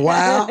been a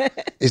while.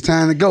 It's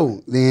time to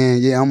go. Then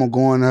yeah, I'm gonna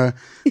go in there.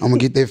 I'm gonna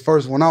get that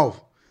first one off,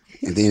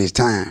 and then it's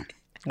time.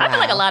 I feel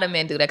like a lot of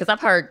men do that because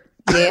I've heard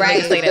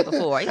niggas say that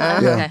before.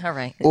 Okay, all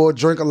right. Or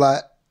drink a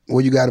lot,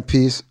 or you gotta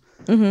piss.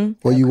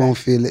 Or you won't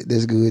feel it.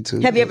 That's good too.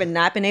 Have you ever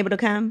not been able to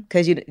come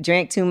because you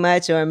drank too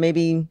much, or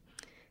maybe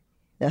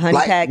the honey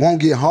pack won't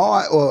get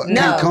hard, or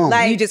can't come?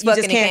 Like you just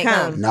can't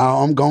come. No,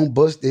 I'm gonna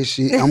bust this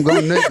shit. I'm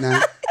gonna nut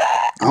now.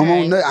 I'm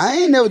on nut. I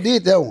ain't never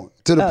did that one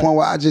to the point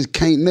where I just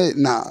can't nut.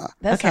 Nah.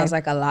 That sounds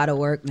like a lot of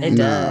work, man. It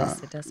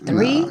does. It does.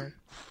 3?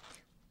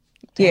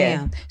 Yeah.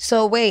 Damn.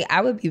 So wait,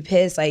 I would be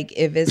pissed like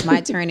if it's my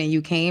turn and you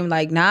came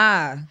like,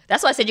 nah.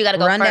 That's why I said you got to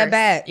go Run first. that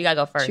back. You got to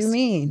go first. What you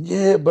mean?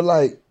 Yeah, but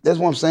like that's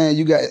what I'm saying.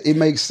 You got it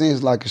makes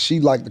sense. Like she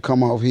like to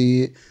come off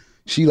head.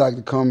 She like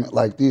to come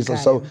like this.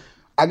 So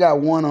I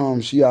got one.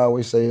 She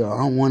always say,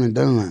 "I'm one and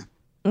done."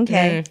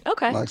 Okay.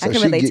 Okay. Like, I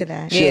can relate to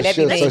that. Yeah,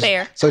 that'd be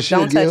fair. So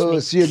she'll get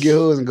hers. She'll get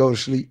hers and go to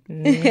sleep.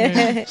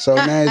 So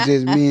now it's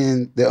just me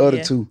and the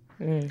other two.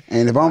 And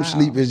if I'm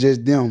asleep, it's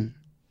just them.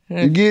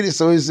 You get it?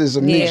 So it's just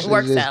a mix. Yeah, it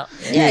works out.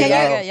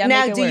 Yeah,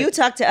 now, do you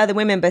talk to other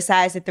women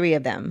besides the 3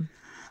 of them?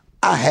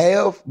 I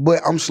have,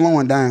 but I'm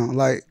slowing down.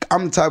 Like,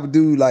 I'm the type of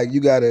dude, like,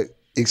 you gotta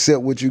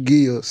accept what you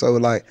give. So,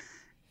 like,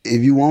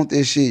 if you want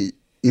this shit,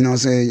 you know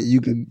what I'm saying, you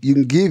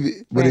can give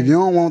it. But if you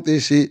don't want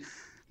this shit,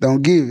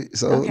 don't give it.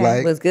 So,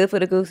 like, what's good for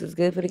the goose is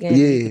good for the game.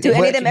 yeah. Do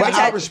any of them ever but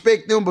I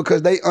respect them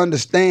because they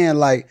understand,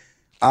 like,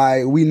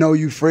 we know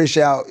you fresh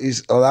out.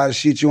 It's a lot of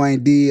shit you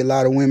ain't did, a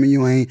lot of women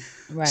you ain't.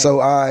 Right. So,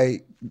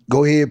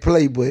 go ahead,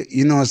 play, but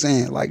you know what I'm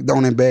saying? Like,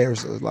 don't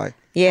embarrass us. Like,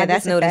 Yeah, I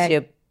that's just noticed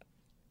fact.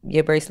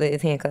 your bracelet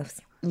is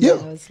handcuffs.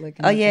 yeah.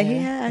 Oh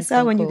yeah, I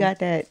saw when you got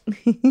that.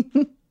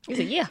 You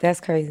said, yeah.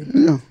 That's crazy.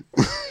 Yeah.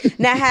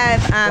 Now,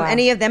 have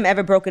any of them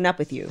ever broken up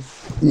with you?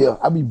 Yeah,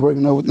 I be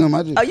breaking up with them.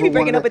 I just Oh, you be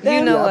breaking up with them?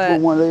 You know I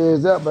put one of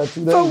theirs out about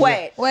 2 days For ago.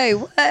 what? Wait,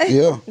 what?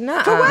 Yeah.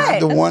 Nuh-uh. For what?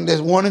 The one that's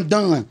one and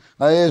done.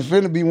 Like, it's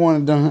finna be one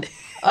and done.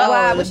 Oh,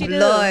 wow, what she do?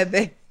 Lord,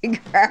 baby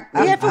girl.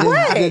 Yeah, for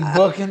what?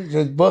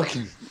 Just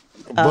bucking,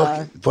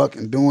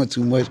 doing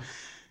too much.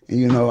 And,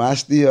 you know, I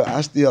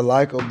still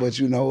like her, but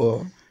you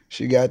know,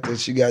 she got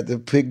to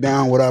pick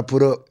down what I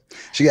put up.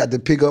 She got to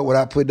pick up what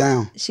I put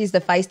down. She's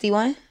the feisty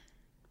one?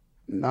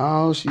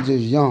 No, she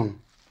just young.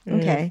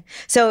 Okay,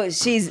 so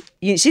she's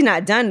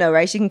not done though,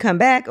 right? She can come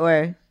back,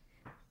 or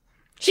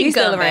She's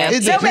still around.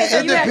 It So wait,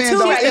 so you have two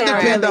right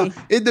now, really?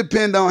 It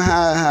depends on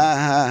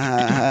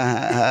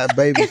how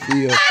baby feel.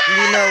 You know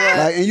what?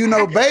 Like, and you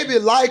know, baby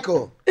like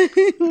her.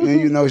 And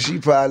you know, she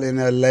probably in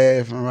there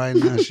laughing right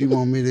now. She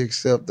want me to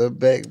accept her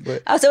back,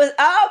 but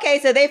okay,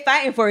 so they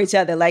fighting for each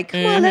other. Like,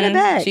 come on, let her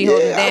back. She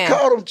holding I down.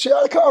 caught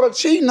her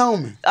cheating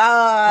on me. She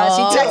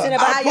texting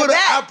about your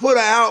back. I put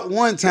her out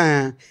one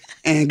time,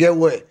 and get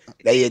what?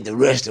 They at the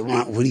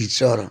restaurant with each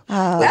other.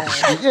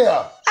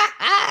 Yeah.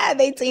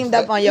 They teamed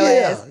up on your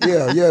ass.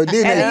 Yeah. Then they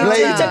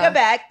played me. You took her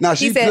back. No,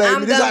 she said, played "I'm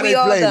me. This done, how we they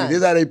all played me. done."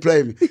 This how they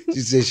played me. She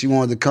said she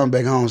wanted to come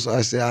back home. So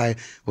I said, all right,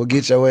 well,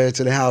 get your ass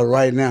to the house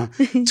right now.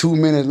 2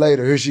 minutes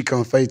later, here she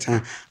come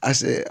FaceTime. I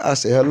said,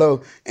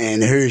 hello.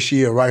 And here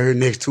she is right here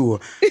next to her.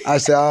 I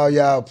said, oh,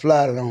 y'all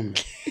plotted on me.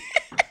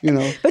 You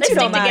know. But They you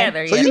don't stick mind.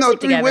 together. So, Yeah, you they know, stick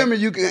 3 together. women,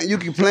 you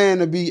can plan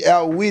to be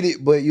out with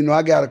it, but, you know,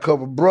 I got a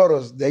couple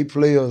brothers, they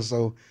players,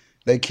 so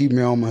they keep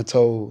me on my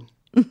toes.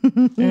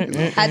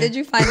 How did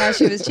you find out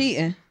she was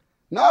cheating?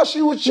 No,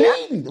 she was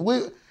cheating. No,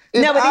 with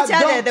each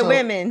other, the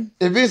women.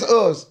 If it's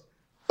us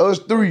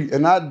 3,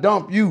 and I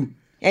dump you,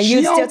 And she you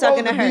still don't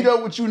talking supposed to her. Meet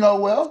up with you know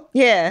well.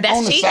 Yeah. That's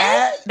on the cheating?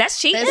 side. That's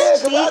cheating? Yeah,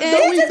 'cause I know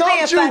we He's just being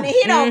dumped you. funny.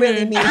 He don't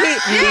really mean. He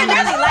really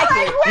like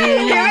it. He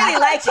really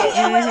like it.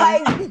 It was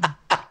like.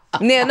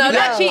 No,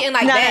 not cheating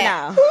like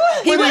that.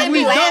 No. He wouldn't be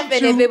we dumped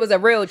laughing you. if it was a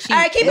real cheat. All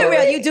right, keep it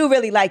real. You do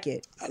really like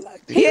it. I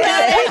like that. He do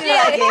like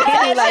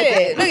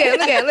it. He do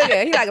like it. Look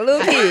at. He like a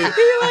little kid.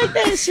 You like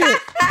that shit.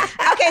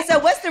 Okay, so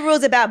what's the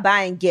rules about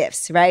buying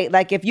gifts, right?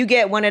 Like if you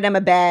get one of them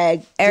a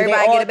bag,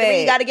 everybody get a bag.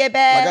 You got to get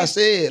bags. Like I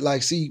said,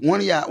 like see,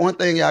 one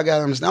thing y'all got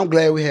to understand. I'm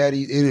glad we had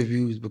these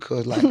interviews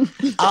because like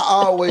I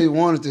always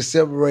wanted to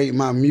separate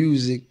my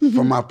music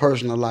from my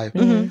personal life.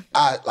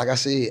 Like I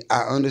said,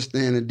 I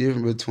understand the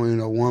difference between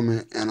a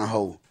woman and a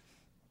hoe.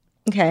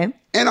 Okay.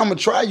 And I'm gonna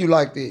try you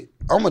like that.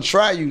 I'm gonna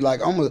try you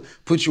like I'm gonna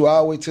put you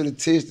all the way to the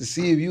test to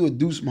see if you would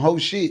do some whole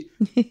shit.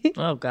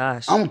 Oh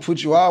gosh. I'm gonna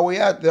put you all the way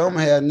out there. I'm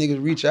gonna have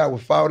niggas reach out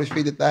with 40,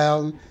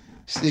 50,000,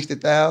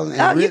 60,000.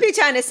 Oh, you be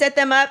trying to set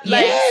them up?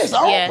 Like, yes,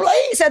 I don't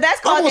play. So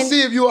that's called. I'm gonna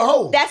see if you a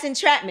hoe. That's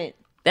entrapment.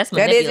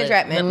 That is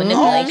entrapment.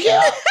 I don't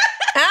care.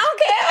 I don't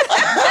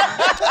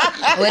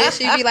care. What if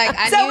she be like,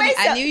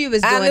 I knew you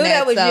was doing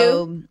that was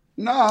you.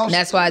 No,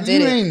 that's why I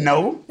did you it. You ain't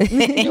know.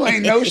 You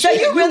ain't know shit. So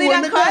you really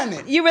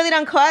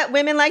done caught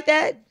women like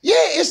that? Yeah,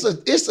 it's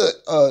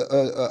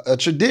a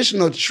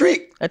traditional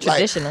trick. A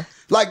traditional.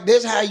 Like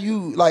that's how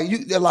you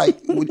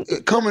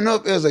coming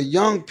up as a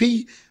young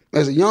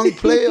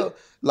player.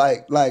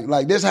 Like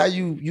that's how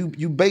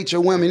you bait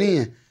your women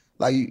in.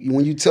 Like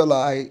when you tell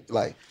her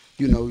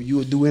you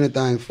would do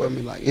anything for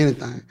me, like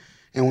anything.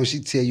 And when she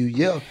tell you,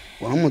 yeah,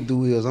 what I'm gonna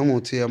do is I'm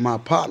gonna tell my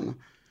partner.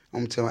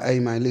 I'm gonna tell her, hey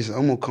man, listen,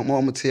 I'm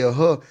gonna tell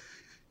her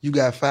you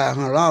got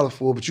 $500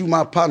 for it, but you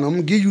my partner. I'm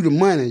gonna give you the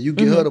money. You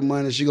give her the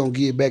money, she gonna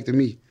give it back to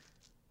me.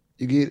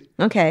 You get it?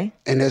 Okay.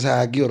 And that's how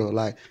I get her.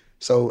 Like,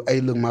 so,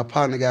 hey, look, my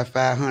partner got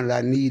 $500.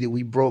 I need it.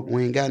 We broke.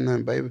 We ain't got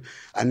nothing, baby.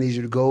 I need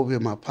you to go over here.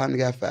 My partner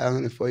got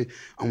 $500 for you.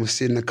 I'm gonna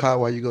sit in the car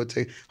while you go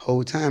take.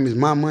 Whole time is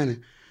my money,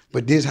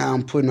 but this how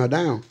I'm putting her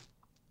down.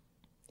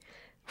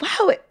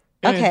 Wow.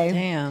 Okay.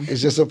 Damn.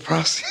 It's just a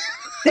process.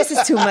 This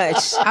is too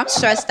much. I'm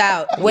stressed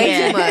out.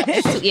 Way too much.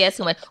 It's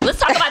too much. Let's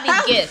talk about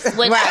these gifts.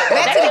 Right.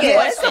 Back to the gifts.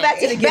 Let's go back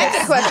to the gifts. Back to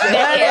the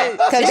question.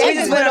 Because they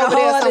just went over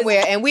there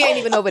somewhere, and we ain't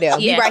even over there.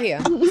 Yeah. We right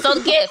here. So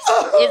the gifts,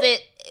 is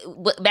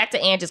it, back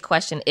to Angie's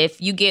question,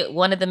 if you get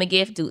one of them a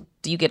gift, do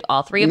you get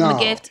all three of them a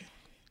gift?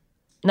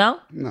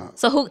 No? No.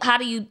 So how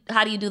do you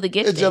do the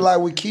gift? It's just like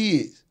with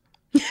kids.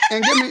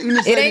 And let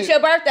me say it ain't this. your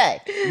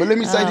birthday. But let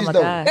me say this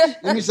though.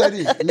 Let me say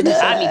this.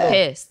 I'd be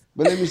pissed.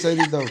 But let me say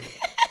this though.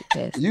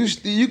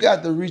 You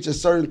got to reach a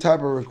certain type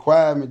of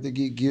requirement to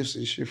get gifts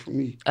and shit from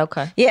me.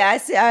 Okay. Yeah,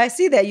 I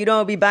see that. You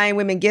don't be buying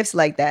women gifts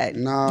like that.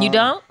 No. You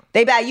don't?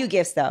 They buy you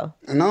gifts though.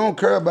 And I don't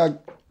care about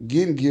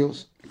getting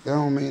gifts. That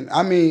don't mean.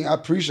 I mean, I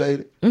appreciate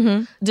it.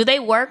 Mm-hmm. Do they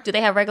work? Do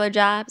they have regular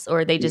jobs,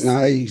 or they just? No,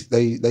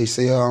 they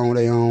sell on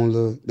their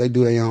own. They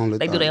do their own.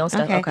 They do their own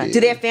stuff. Okay. Yeah. Do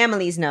their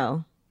families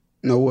know?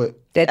 Know what?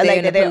 That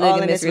they're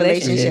all in this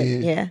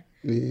relationship.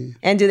 Yeah.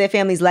 And do their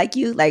families like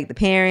you? Like the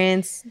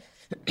parents?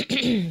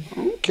 I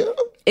don't care.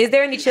 Is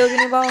there any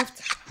children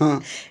involved? Huh?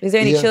 Is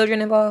there any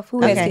children involved?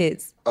 Who has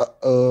kids?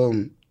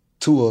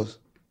 2 of us.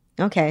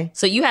 Okay.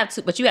 So you have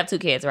two, but you have 2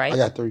 kids, right? I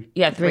got 3.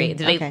 You have 3.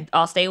 Do they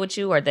all stay with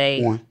you, or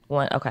they?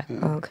 One. Okay.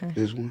 Yeah. Okay.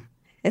 There's one.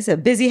 It's a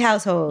busy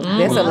household.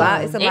 There's a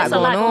lot. It's a lot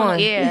going on.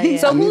 Yeah.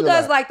 So who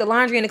does like the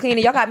laundry and the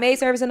cleaning? Y'all got maid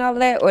service and all of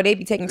that, or they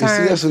be taking turns?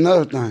 See, that's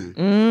another thing.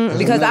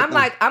 Because I'm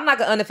like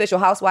an unofficial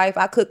housewife.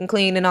 I cook and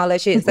clean and all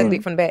that shit. Second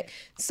week from the back.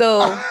 So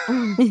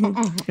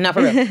not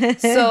for real.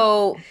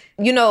 So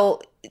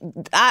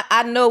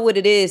I know what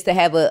it is to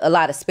have a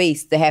lot of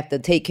space to have to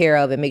take care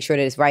of and make sure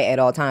that it's right at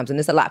all times, and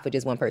it's a lot for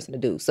just one person to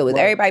do. So is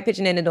everybody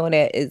pitching in and doing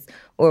that?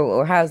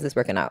 Or how is this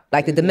working out?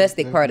 Like the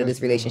domestic part of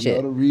this relationship.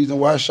 Another reason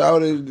why I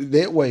shouted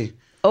that way.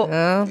 Oh,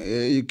 yeah,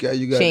 you got.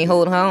 She ain't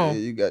holding home.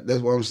 Yeah, you got.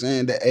 That's what I'm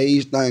saying. The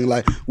age thing,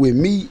 like with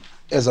me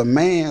as a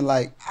man,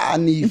 like I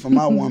need for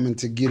my woman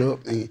to get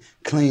up and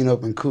clean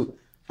up and cook.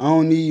 I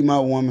don't need my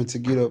woman to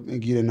get up and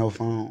get in no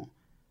phone.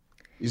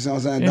 You see what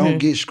I'm saying? Don't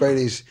get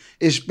straight,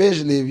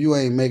 especially if you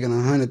ain't making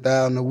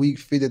 $100,000 a week,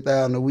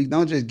 $50,000 a week.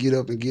 Don't just get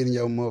up and get in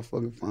your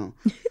motherfucking phone.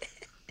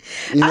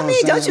 You know I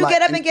mean, don't you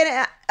get up and get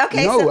it?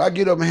 Okay. No, I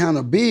get up and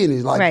handle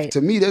business. Like to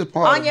me, that's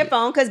part on your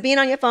phone, because being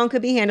on your phone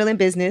could be handling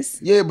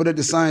business. Yeah, but at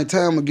the same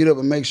time, I get up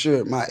and make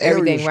sure my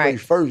area is straight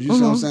first. You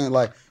see what I'm saying?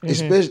 Like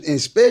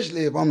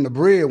especially if I'm the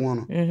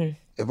breadwinner.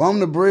 If I'm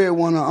the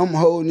breadwinner, I'm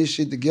holding this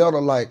shit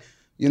together. Like,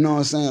 you know what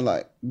I'm saying?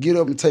 Like, get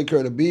up and take care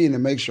of the business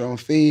and make sure I'm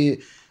fed.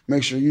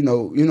 Make sure you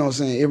know what I'm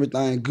saying,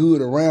 everything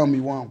good around me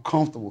while I'm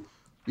comfortable.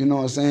 You know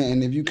what I'm saying?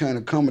 And if you can't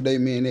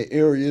accommodate me in that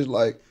area, it's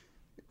like,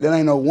 that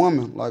ain't no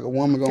woman. Like a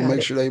woman gonna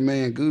make sure they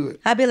man good.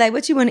 I'd be like,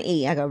 what you want to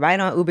eat? I go right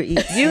on Uber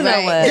Eats. You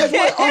know what? Guess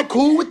what? I'm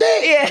cool with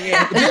that.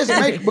 Yeah. Because just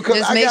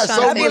I got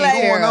so much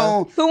going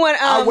on. Who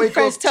want I wake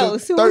French up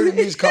toast? to 30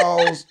 missed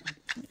calls,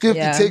 50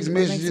 text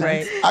messages.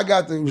 Right. I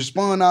got to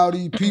respond to all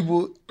these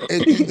people.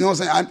 And, you know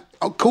what I'm saying?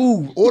 I'm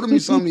cool. Order me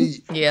something to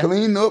eat. Yeah.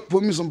 Clean up.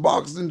 Put me some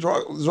boxes and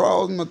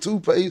drawers in my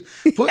toothpaste.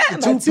 Put the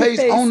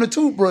toothpaste on the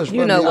toothbrush.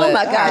 You know what? Oh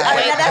my God.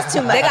 That's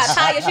too much. They got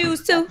tie your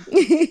shoes too?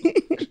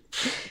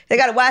 They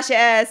got to wash your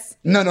ass.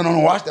 No.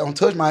 Watch that. Don't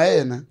touch my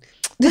ass now.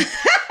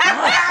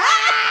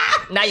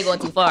 Now you're going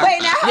too far.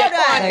 Wait, now hold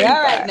on. Like,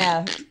 all right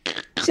now.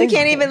 She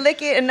can't even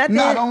lick it or nothing?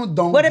 Nah,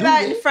 don't What do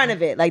about that. in front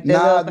of it? Like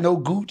the no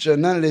gooch or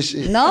none of this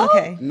shit. No?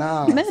 Okay.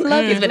 Nah.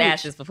 He's been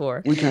ashes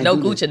before. We can't no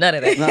do gooch that. or none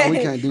of that. Nah, we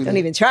can't do that. Don't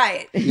even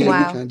try it. Yeah,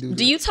 Wow. we can't do that.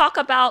 Do you talk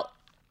about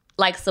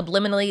like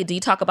subliminally, do you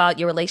talk about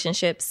your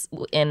relationships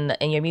in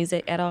your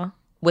music at all?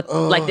 With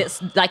like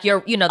this, like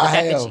your, the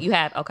fact that you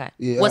have. Okay.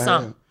 Yeah, what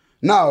song?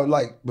 No,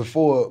 like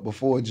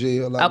before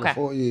jail, like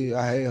before, I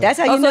have. That's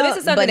how you know. So this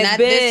is something that's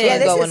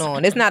been going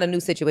on. It's not a new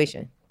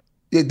situation.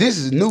 Yeah, this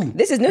is new.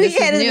 This is new. He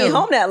hadn't been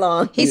home that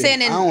long. He's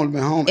saying I only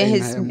been home in 8.5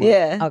 his months.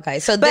 Yeah. Okay,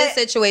 so this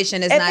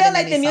situation is it not felt in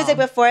like any the music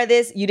song. before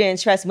this, you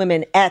didn't trust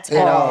women at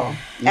all.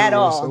 At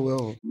all.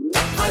 Whatsoever.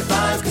 High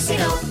Five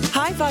Casino.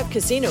 High Five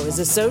Casino is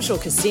a social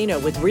casino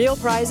with real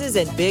prizes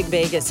and big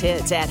Vegas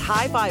hits at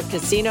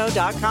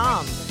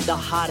highfivecasino.com. The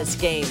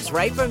hottest games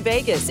right from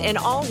Vegas, and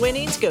all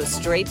winnings go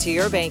straight to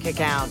your bank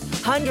account.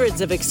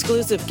 Hundreds of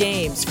exclusive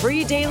games,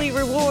 free daily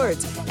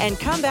rewards, and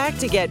come back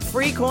to get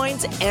free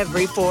coins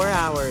every 4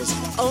 hours.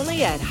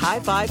 Only at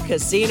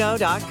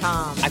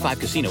highfivecasino.com. High Five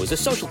Casino is a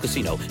social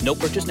casino. No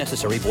purchase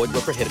necessary. Void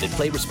where prohibited.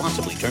 Play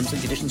responsibly. Terms and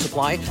conditions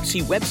apply.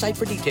 See website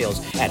for details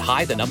at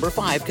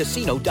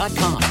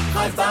high5casino.com.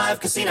 High Five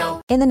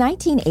Casino. In the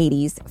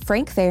 1980s,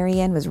 Frank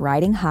Farian was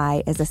riding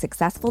high as a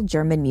successful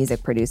German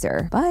music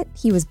producer, but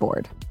he was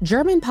bored.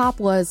 German pop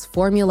was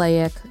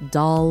formulaic,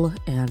 dull,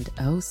 and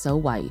oh so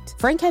white.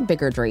 Frank had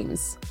bigger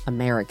dreams,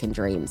 American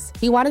dreams.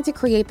 He wanted to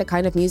create the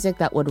kind of music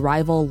that would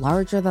rival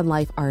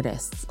larger-than-life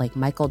artists like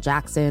Michael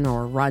Jackson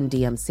or Run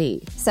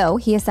DMC. So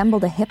he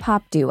assembled a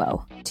hip-hop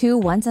duo, two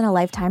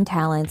once-in-a-lifetime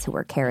talents who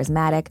were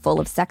charismatic, full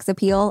of sex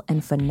appeal,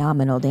 and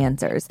phenomenal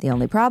dancers. The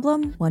only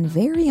problem? One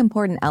very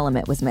important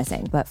element was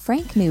missing, but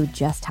Frank knew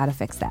just how to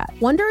fix that.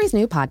 Wondery's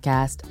new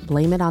podcast,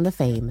 Blame It on the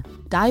Fame,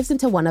 dives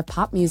into one of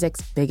pop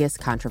music's biggest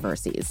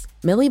controversies.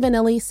 Milli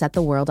Vanilli set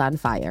the world on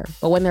fire,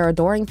 but when their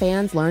adoring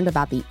fans learned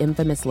about the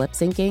infamous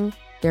lip-syncing,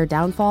 their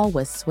downfall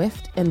was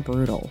swift and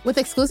brutal. With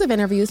exclusive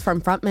interviews from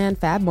frontman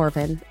Fab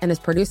Morvan and his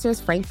producers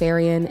Frank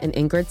Farian and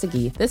Ingrid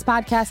Segueth, this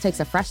podcast takes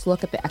a fresh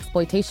look at the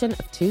exploitation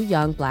of two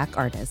young Black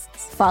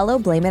artists. Follow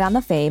Blame It on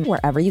the Fame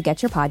wherever you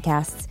get your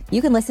podcasts.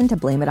 You can listen to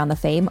Blame It on the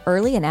Fame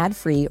early and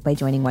ad-free by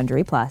joining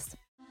Wondery Plus.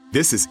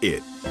 This is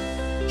it.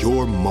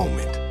 Your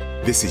moment.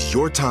 This is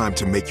your time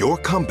to make your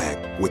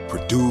comeback with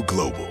Purdue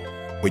Global.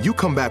 When you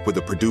come back with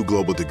a Purdue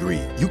Global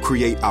degree, you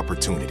create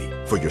opportunity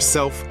for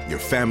yourself, your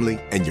family,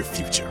 and your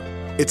future.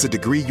 It's a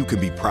degree you can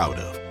be proud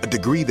of, a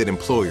degree that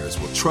employers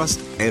will trust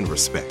and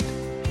respect.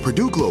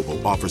 Purdue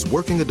Global offers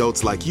working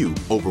adults like you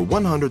over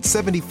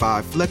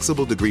 175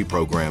 flexible degree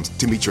programs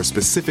to meet your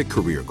specific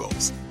career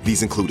goals.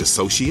 These include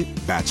associate,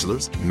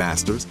 bachelor's,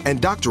 master's,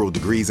 and doctoral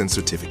degrees and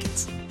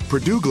certificates.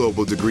 Purdue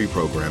Global degree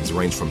programs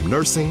range from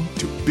nursing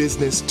to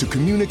business to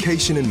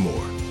communication and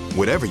more.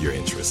 Whatever your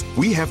interest,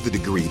 we have the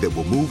degree that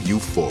will move you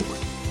forward.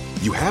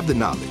 You have the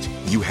knowledge,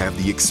 you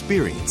have the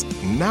experience.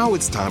 Now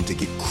it's time to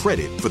get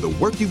credit for the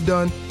work you've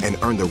done and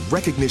earn the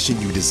recognition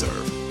you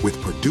deserve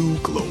with Purdue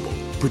Global,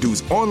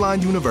 Purdue's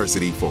online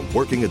university for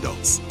working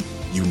adults.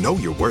 You know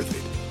you're worth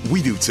it.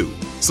 We do too.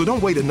 So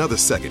don't wait another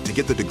second to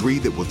get the degree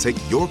that will take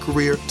your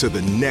career to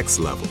the next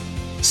level.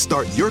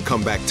 Start your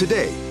comeback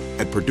today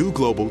at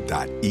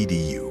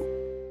purdueglobal.edu.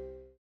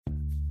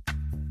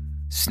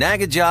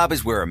 Snag a job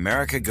is where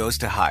America goes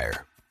to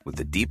hire, with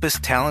the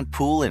deepest talent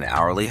pool in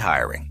hourly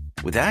hiring.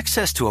 With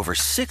access to over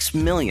 6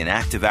 million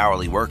active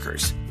hourly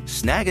workers,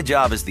 Snag a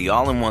Job is the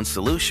all-in-one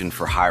solution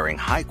for hiring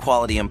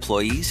high-quality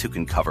employees who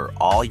can cover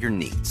all your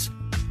needs.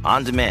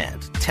 On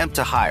demand, temp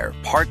to hire,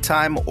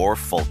 part-time or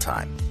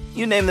full-time.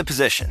 You name the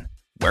position.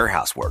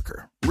 Warehouse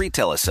worker,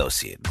 retail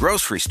associate,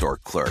 grocery store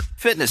clerk,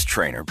 fitness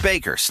trainer,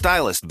 baker,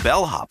 stylist,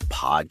 bellhop,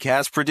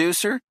 podcast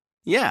producer.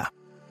 Yeah,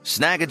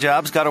 Snag a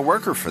Job's got a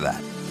worker for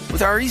that.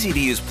 With our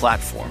easy-to-use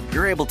platform,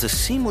 you're able to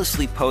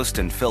seamlessly post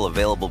and fill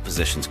available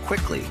positions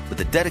quickly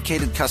with a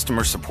dedicated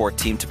customer support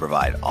team to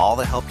provide all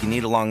the help you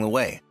need along the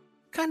way.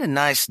 Kind of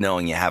nice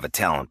knowing you have a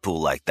talent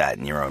pool like that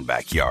in your own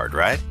backyard,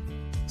 right?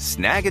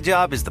 Snag a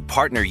Job is the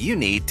partner you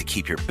need to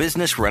keep your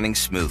business running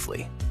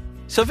smoothly.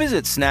 So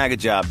visit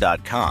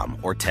snagajob.com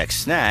or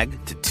text snag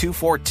to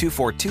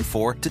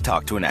 242424 to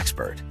talk to an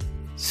expert.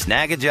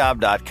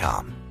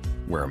 Snagajob.com,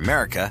 where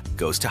America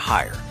goes to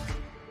hire.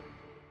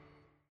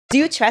 Do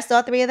you trust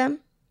all three of them?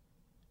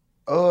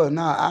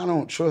 Nah, I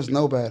don't trust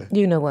nobody.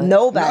 You know what?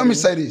 Nobody. Let me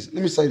say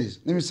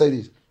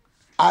this.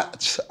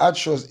 I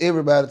trust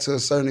everybody to a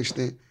certain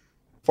extent,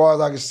 as far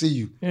as I can see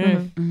you.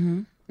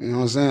 Mm-hmm. You know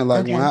what I'm saying?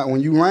 Like, when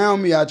you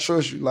around me, I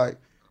trust you. Like,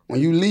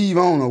 when you leave,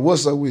 I don't know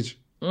what's up with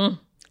you.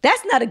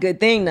 That's not a good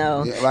thing,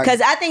 though.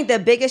 Because I think the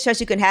biggest trust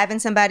you can have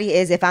in somebody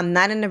is if I'm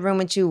not in the room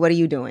with you, what are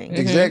you doing?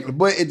 Exactly.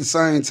 But at the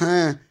same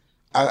time,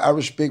 I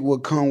respect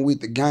what come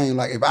with the game.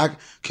 Like, if I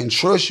can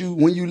trust you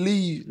when you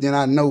leave, then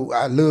I know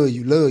I love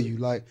you.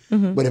 Like,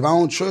 but if I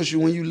don't trust you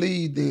when you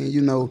leave, then,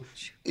 you know,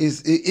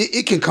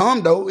 it can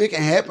come, though. It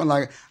can happen.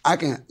 Like,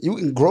 you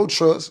can grow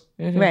trust.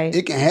 Right.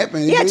 It can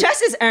happen. Yeah,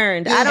 trust is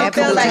earned. I don't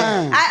feel like,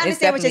 I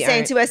understand what you're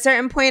saying. Earned. To a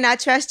certain point, I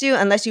trust you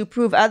unless you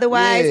prove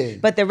otherwise,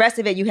 but the rest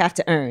of it you have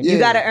to earn. You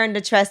got to earn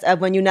the trust of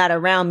when you're not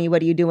around me,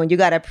 what are you doing? You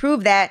got to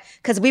prove that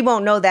because we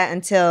won't know that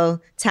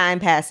until time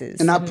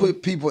passes. And I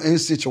put people in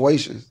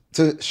situations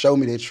to show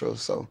me that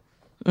trust. So,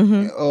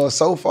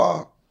 so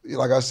far,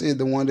 like I said,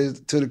 the one that's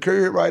to the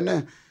curb right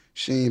now,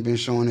 she ain't been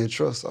showing that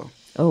trust. So.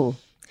 Oh.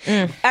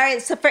 All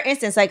right. So for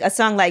instance, like a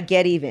song like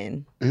Get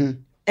Even,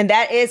 and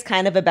that is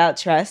kind of about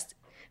trust.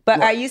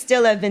 But are you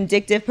still a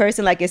vindictive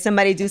person? Like if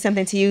somebody do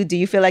something to you, do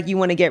you feel like you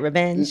want to get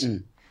revenge?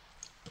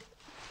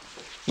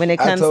 When it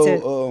comes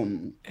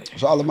to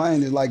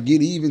Charlamagne, is like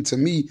get even to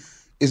me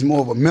is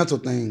more of a mental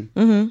thing.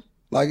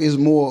 Like it's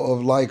more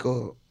of like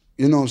a,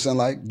 you know what I'm saying,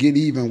 like get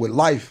even with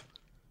life.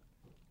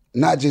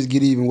 Not just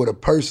get even with a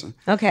person.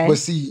 Okay. But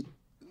see,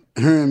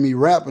 hearing me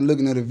rap and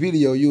looking at a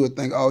video, you would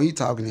think, oh, he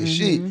talking his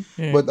shit.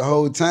 But the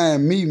whole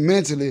time, me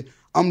mentally,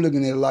 I'm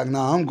looking at it like,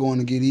 nah, I'm going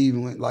to get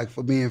even with, like,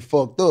 for being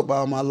fucked up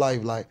all my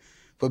life, like,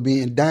 for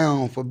being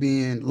down, for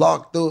being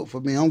locked up,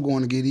 I'm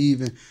going to get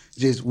even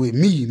just with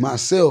me,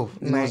 myself.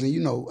 You know what I'm saying?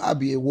 You know, I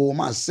be at war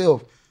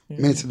myself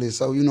mentally.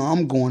 So, you know,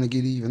 I'm going to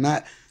get even.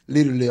 Not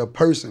literally a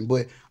person,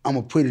 but I'm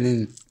going to put it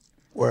in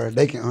where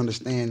they can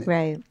understand it.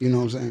 Right. You know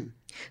what I'm saying?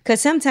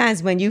 Because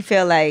sometimes when you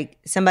feel like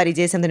somebody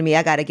did something to me,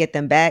 I got to get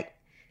them back.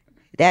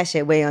 That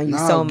shit weigh on you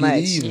so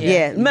much.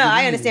 Yeah. No,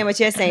 I understand what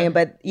you're saying,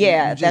 but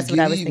yeah, that's what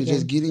I was thinking.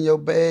 Just get in your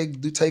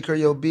bag, take care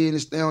of your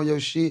business, stay on your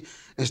shit,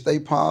 and stay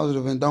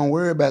positive, and don't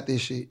worry about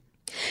this shit.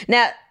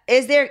 Now,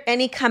 is there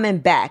any coming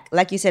back?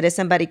 Like you said, if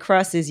somebody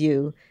crosses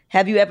you,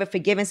 have you ever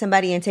forgiven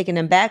somebody and taken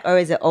them back, or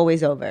is it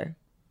always over?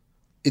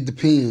 It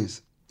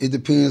depends. It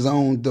depends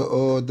on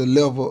the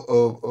level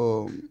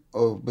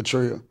of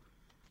betrayal.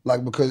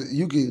 Like, because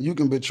you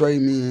can betray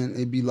me and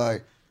it be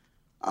like,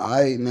 all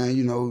right, man,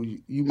 you know,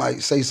 you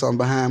might say something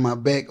behind my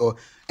back,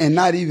 and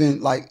not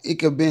even, like, it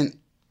could have been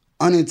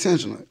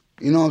unintentional.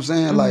 You know what I'm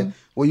saying? Like,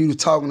 when you was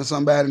talking to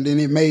somebody and then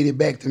it made it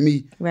back to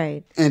me.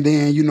 Right. And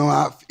then, you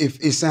know,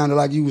 if it sounded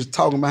like you was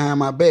talking behind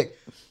my back,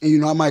 and, you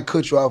know, I might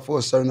cut you out for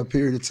a certain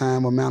period of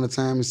time, amount of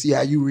time, and see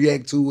how you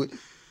react to it.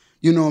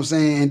 You know what I'm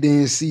saying? And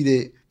then see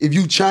that if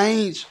you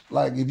change,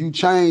 like, you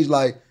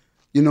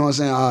know what I'm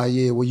saying? Ah,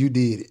 yeah, well, you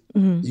did it.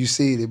 You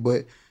said it.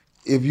 But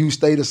if you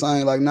stay the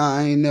same, like, nah,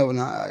 I ain't never,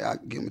 I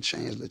give him a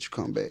chance, let you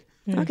come back.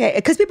 Okay,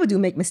 because people do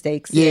make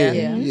mistakes. Yeah.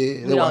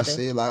 That's why I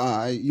said, like, all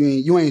right,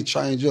 you ain't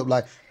change up.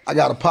 Like, I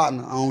got a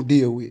partner I don't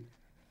deal with.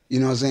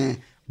 You know what I'm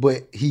saying?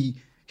 But he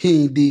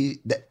ain't did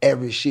the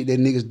average shit that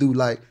niggas do,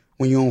 like,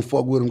 when you don't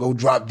fuck with him, go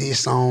drop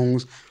diss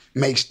songs,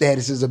 make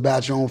statuses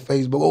about you on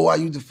Facebook. Oh, I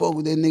used to fuck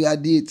with that nigga. I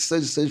did such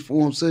and such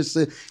for him, such and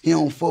such. He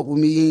don't fuck with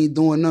me. He ain't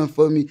doing nothing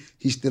for me.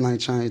 He still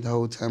ain't changed the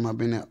whole time I've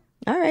been out.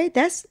 All right,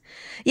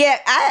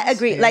 I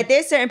agree. Fair. Like,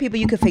 there's certain people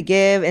you could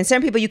forgive, and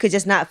certain people you could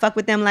just not fuck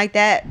with them like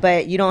that,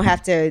 but you don't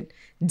have to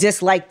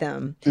dislike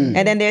them. And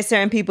then there's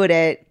certain people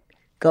that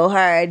go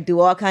hard, do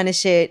all kind of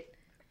shit,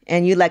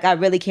 and you like, I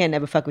really can't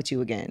never fuck with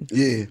you again.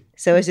 Yeah.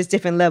 So it's just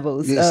different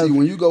levels. Yeah, see,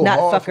 when you go not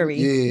hard,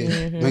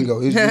 fuckery.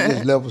 Bingo. It's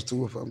just levels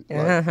to it.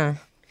 Like,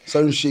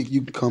 certain shit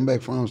you can come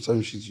back from,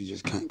 certain shit you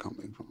just can't come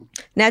back from.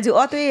 Now, do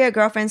all three of your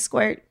girlfriends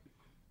squirt?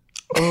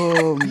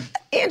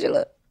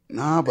 Angela.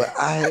 Nah, but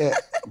I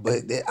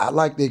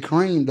like that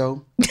cream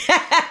though.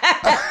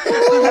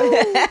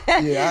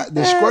 Yeah,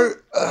 the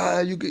squirt,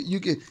 you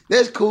can.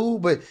 That's cool,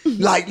 but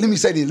like, let me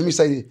say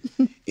this.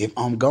 If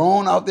I'm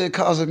gone out there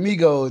cause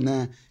amigos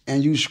now,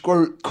 and you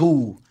squirt,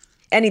 cool.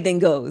 Anything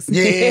goes.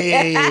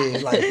 Yeah,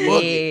 like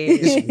fuck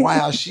it. This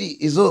wild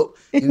shit is up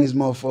in this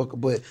motherfucker.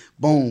 But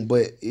boom,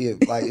 but if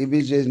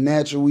it's just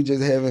natural, we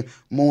just having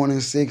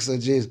morning sex or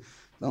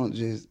don't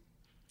just.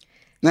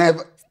 Now,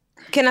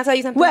 can I tell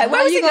you something? What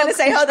was he going to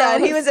say? Hold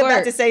on. He was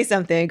about to say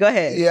something. Go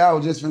ahead. Yeah, I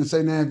was just going to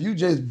say, now, if you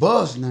just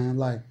bust now,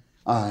 like,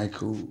 all right,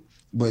 cool.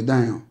 But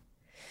damn.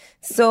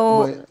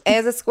 So,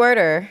 as a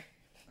squirter,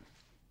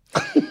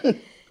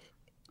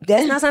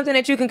 that's not something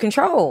that you can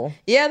control.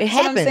 Yeah, it that's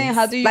happens. what I'm saying.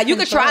 How do you you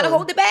can try to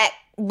hold it back,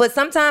 but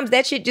sometimes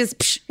that shit just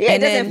it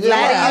doesn't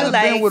flatter you.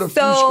 Like, with a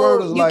few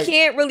so you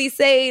can't really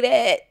say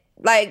that,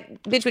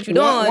 like, bitch, what you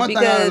doing? One thing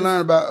I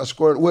learned about a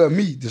squirt,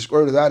 the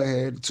squirters I done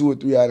had, the 2 or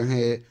 3 I done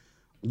had,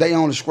 they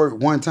only squirt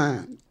one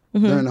time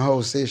during the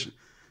whole session.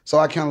 So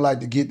I kind of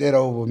like to get that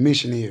over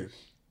missionary.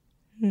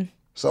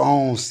 So I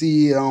don't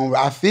see it,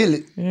 I feel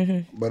it,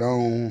 but I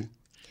don't.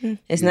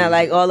 It's not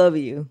like all over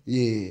you.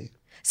 Yeah.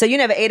 So you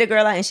never ate a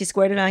girl out and she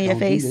squirted on your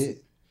face? Do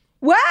that.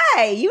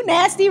 Why? You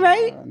nasty,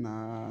 right?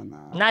 Nah.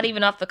 Not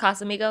even off the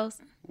Casamigos?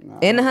 Nah.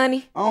 In the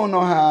honey? I don't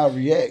know how I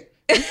react.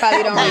 You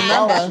probably don't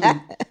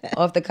remember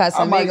off the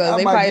Casamigos.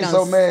 I might get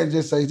so mad and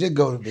just say, just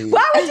go to bed.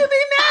 Why would you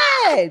be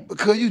mad?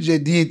 Because you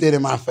just did that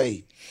in my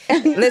face.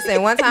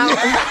 Listen, one time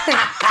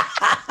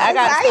I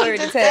got a story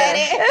to tell.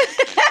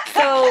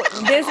 So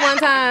this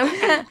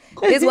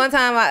one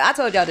time, I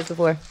told y'all this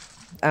before.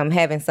 I'm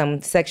having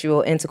some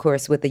sexual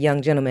intercourse with a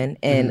young gentleman,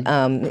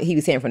 and he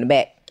was hitting from the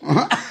back,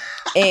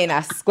 and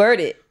I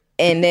squirted,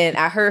 and then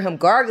I heard him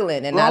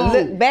gargling, and I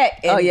looked back,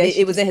 and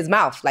it was in his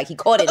mouth, like he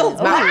caught it in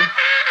his mouth.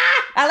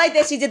 I like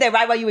that she did that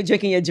right while you were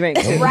drinking your drink.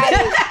 Right.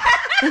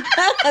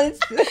 That's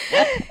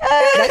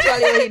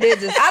probably what he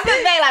did. I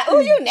looked back like, "Ooh,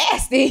 you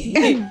nasty."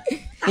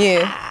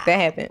 Yeah, that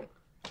happened.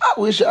 I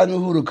wish I knew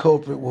who the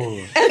culprit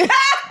was.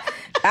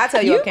 I'll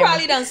tell you. You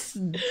probably done.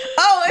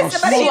 Oh, it's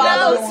somebody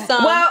swallowed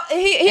some. Well,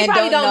 he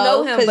probably don't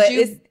know him, but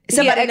it's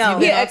somebody know.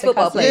 He an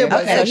ex-football player,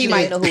 Yeah, so he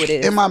might know who it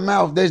is. In my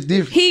mouth, that's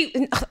different.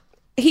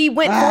 He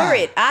went for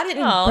it. I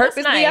didn't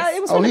purposely. Nice.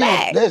 It was from the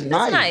back. That's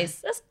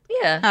nice. That's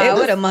yeah. Oh,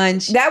 what a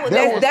munch. That's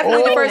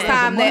definitely the first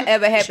time that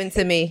ever happened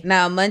to me.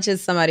 Now, munch is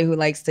somebody who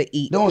likes to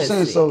eat. Don't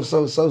say so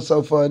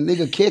for a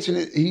nigga catching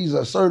it, he's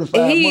a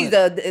certified He's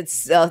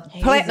a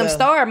platinum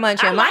star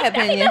muncher, in my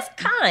opinion. That's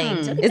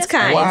kind. It's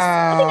kind.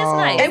 Wow. I think that's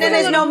nice. And then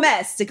there's no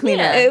mess to clean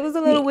up. It was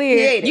a little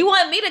weird. You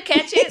want me to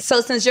catch it?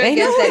 So since you're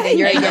against that, then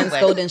you're against way.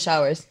 golden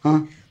showers.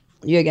 Huh?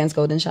 You against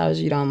golden showers?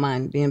 You don't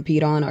mind being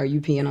peed on, or you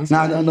peeing on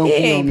somebody? Nah, don't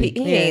pee on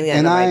me.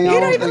 And I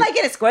don't even like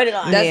getting squirted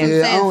on. That's what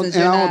I'm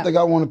saying. I don't think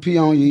I want to pee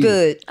on you either.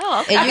 Good.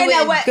 Oh, okay. Okay,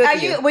 now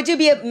what? Would you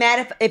be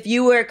mad if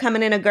you were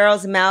coming in a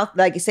girl's mouth,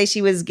 like say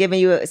she was giving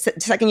you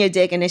sucking your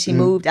dick, and then she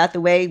moved out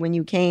the way when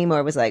you came,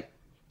 or was like?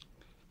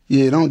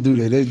 Yeah, don't do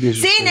that. That's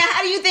disrespectful. See, now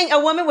how do you think a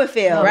woman would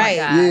feel? Right.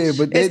 Yeah,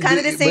 but it's kind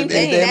of the same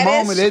thing. At that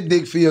moment, that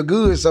dick feel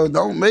good, so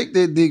don't make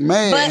that dick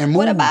mad and move.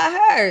 What about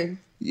her?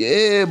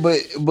 Yeah,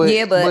 but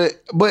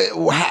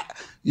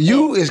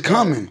you is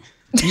coming.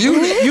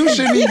 You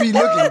shouldn't even be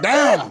looking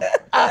down.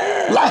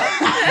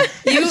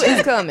 You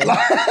is coming.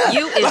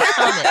 You is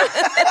coming.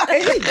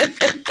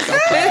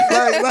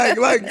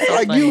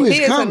 like you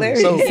is coming.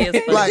 So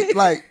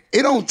like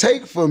it don't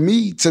take for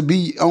me to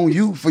be on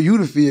you for you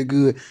to feel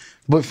good,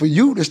 but for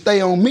you to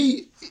stay on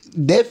me,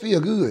 that feel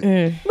good.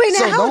 Wait, now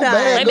so hold don't on.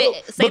 bad go,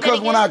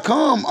 because when I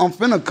come, I'm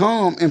finna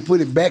come and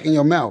put it back in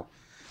your mouth.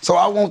 So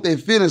I want that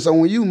feeling. So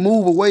when you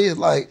move away, it's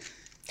like.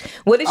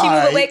 What if she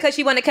move away because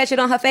she want to catch it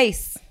on her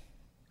face?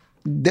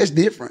 That's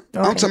different.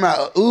 Okay. I'm talking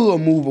about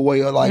move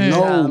away or like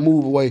no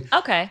move away.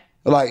 Okay.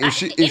 Like if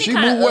she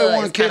move away,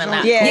 want to catch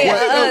on.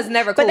 Yeah,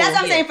 never cool. But that's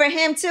what I'm saying for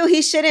him too.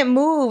 He shouldn't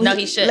move. No,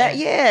 he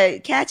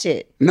shouldn't. Catch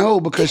it. No,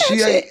 because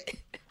she ain't.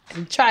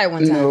 Try it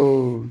one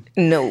time.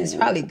 No, it's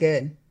probably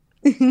good.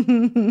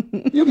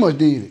 You must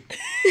did it.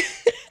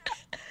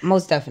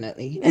 Most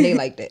definitely, and they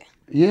liked it.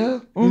 Yeah.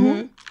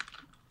 Mm-hmm.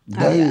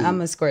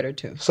 I'm a squirter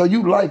too. So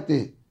you liked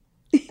it?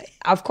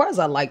 Of course,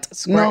 I liked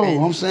squirting.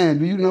 No, I'm saying,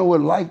 do you know what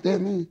like that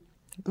means?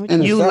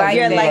 You're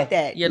like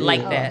that. You're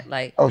like that.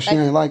 Like she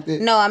ain't like that?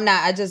 No, I'm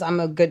not.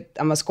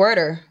 I'm a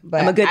squirter.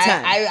 But I'm a good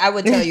time. I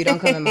would tell you, don't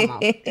come in my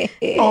mouth.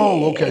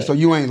 Oh, okay. So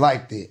you ain't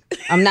like that.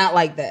 I'm not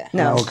like that.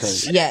 No. Oh, okay.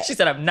 Yeah. She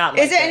said I'm not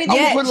like Is there that. anything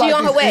I'm that she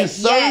on her way? In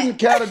certain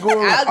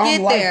categories, I'll I'm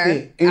get like there.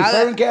 that. In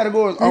certain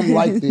categories, I'm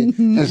like that.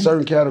 In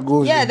certain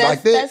categories, like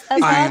that. That's I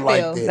ain't how I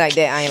like feel. that. Like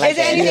that, I ain't like Is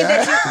there anything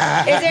that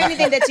you? Is there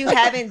anything that you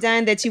haven't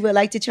done that you would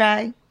like to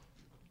try?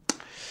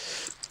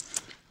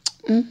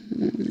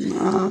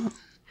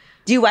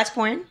 Do you watch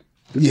porn?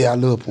 Yeah, I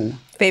love porn.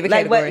 Favorite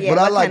Like what? category? Yeah, But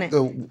I what like kinda?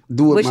 to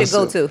do it What's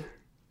myself. your go-to?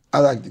 I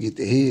like to get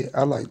the head.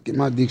 I like to get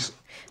my dick.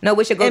 No,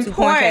 what's your go-to In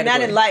porn, category?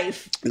 not in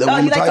life. I'm Oh,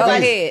 you like to Go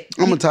watch? ahead.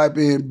 I'm gonna type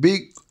in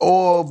big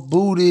oil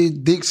booty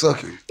dick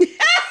sucking.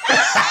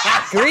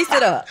 Grease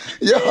it up.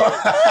 Yo,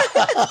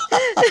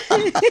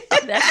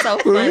 That's so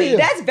funny.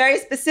 That's very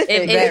specific.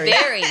 It's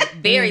very,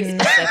 very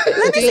specific.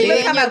 Let me see. you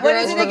and Come your on, what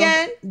is girls it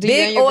again? Do you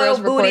and your girls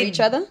record each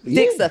other?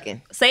 Dick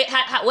sucking. Say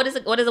what is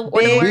it? What is it?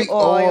 big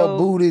oil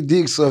booty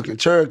dick sucking.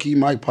 Cherokee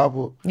might pop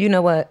up. You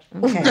know what?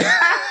 Okay.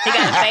 He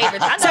got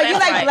favorites. I know So you that's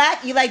like right.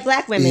 black? You like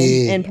black women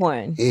Yeah. in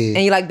porn? Yeah,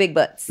 And you like big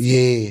butts.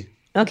 yeah,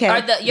 Okay.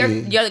 Are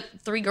your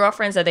 3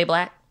 girlfriends, are they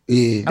black?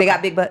 yeah, They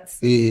got big butts.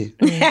 yeah.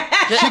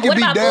 She can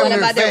be down What there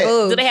about their fat.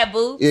 boobs? Do they have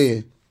boobs?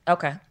 Yeah,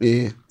 Okay.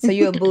 yeah, So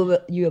you a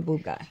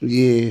boob guy.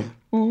 yeah.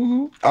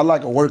 I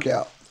like a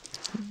workout.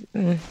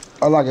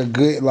 I like a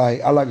good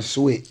I like a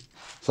sweat.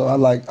 So I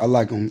like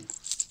them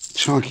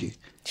chunky.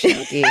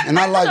 And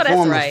I like that's for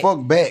them right. to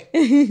fuck back.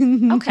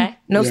 Okay.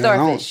 No Yeah,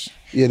 starfish.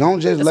 Don't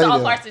just lay So all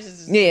there. parts is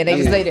just Yeah, they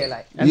just lay there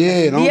like.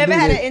 Yeah, don't you ever do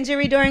had that. an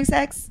injury during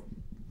sex?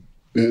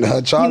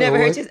 Charlie You never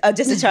heard horse.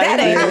 just a Charlie That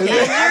horse?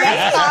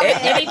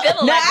 ain't It be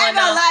feeling No, like I one ain't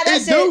gonna though. lie, that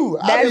It do.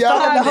 shit. That's I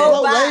fucking the be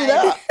whole laid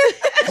vibe. out.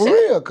 For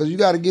real, because you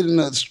got to get in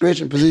a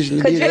stretching position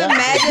to Could get you it out.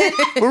 imagine?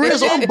 For real,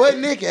 so I'm butt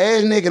naked,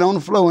 ass naked on the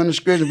floor in the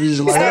stretching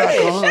position. Like,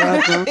 here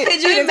I come.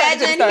 Could you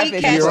imagine he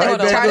Yeah, catch right it?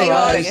 back Charlie up.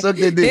 I horse. suck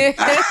that dick.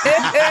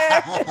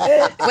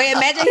 Wait,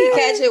 imagine he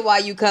catch it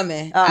while you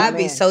coming. I'd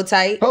be man. so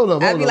tight. Hold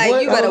up, I'd be like,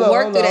 what? you better Hold up,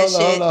 work hold through up, that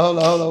hold shit.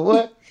 up, hold up,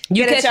 what? You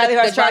Get a catch Charlie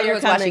the horse Charlie while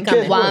horse you're while she coming.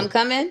 coming. While I'm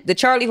coming? The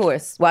Charlie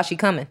horse while she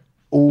coming.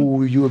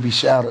 Ooh, you would be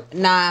shouted.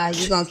 Nah,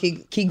 you gonna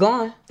keep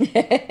going.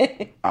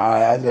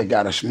 I just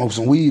gotta smoke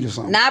some weed or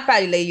something. Nah, I'd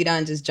probably lay you down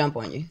and just jump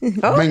on you.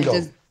 Bingo.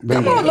 Just-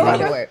 Bingo. Come on, Lord.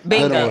 That'll work.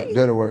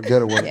 That'll work.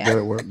 Yeah.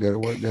 And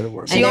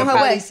And She they'll on her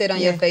probably way. sit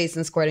on your face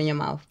and squirt in your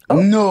mouth.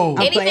 No.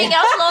 Anything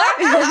else, Lord?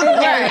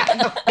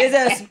 It's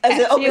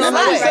an open Let me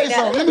slide say right now.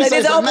 something. Let me say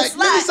It's an open something.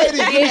 Let me say this.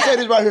 Let me say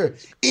this right here.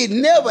 It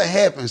never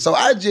happened. So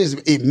I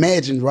just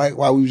imagined, right,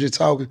 while we were just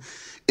talking,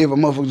 if a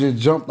motherfucker just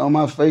jumped on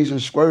my face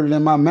and squirted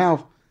in my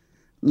mouth,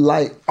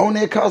 like on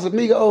that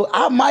Casamigo,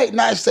 I might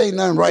not say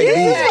nothing right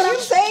then. That's what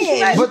I'm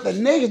saying. But the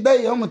next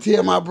day, I'm gonna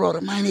tell my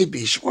brother, man, it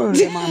be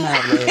squirting in my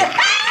mouth. Man.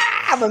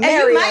 I'm a And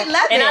you might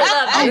love it. And I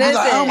love it.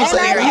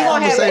 You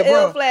gonna have an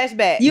ill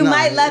flashback. You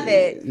might love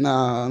it.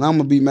 Nah, I'm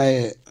gonna be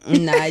mad.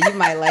 Nah, you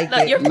might like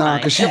it. You're Nah,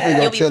 because she ain't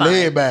gonna tell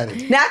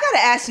everybody. Now I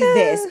gotta ask you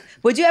this: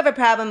 would you have a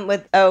problem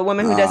with a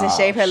woman who doesn't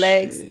shave her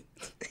legs?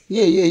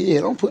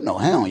 Yeah. Don't put no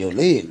hair on your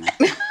leg, man.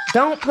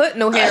 Don't put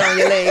no hair on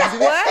your legs.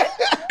 What?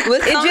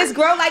 It just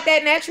grow like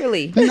that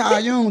naturally. Nah,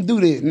 you don't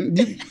do that.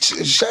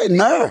 You shave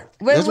nerve.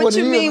 What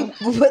you mean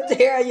put the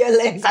hair on your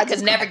legs? I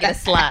could never get a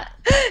slot.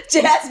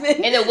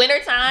 Jasmine. In the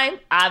wintertime,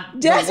 I'm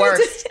the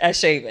worst at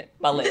shaving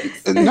my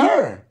legs.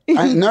 Nerve.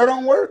 Nerve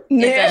don't work.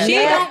 She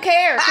don't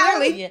care,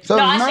 clearly. So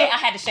no, I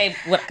had to shave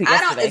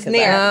yesterday. It's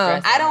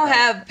nerve. I don't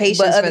have patience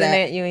but other for than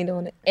that. You ain't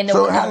doing it.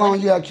 So how long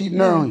you gotta keep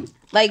nerve on you?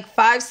 Like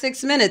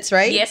 5-6 minutes,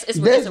 right? Yes, it's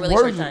a really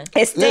short time.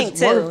 It stinks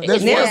too.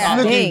 That's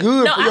looking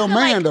good for your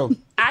man, though.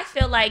 I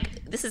feel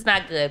like this is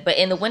not good, but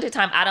in the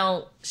wintertime, I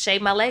don't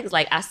shave my legs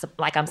like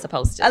I'm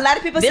supposed to. A lot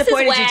of people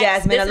supported you,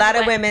 Jasmine. A lot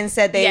of women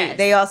said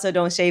they also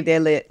don't shave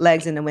their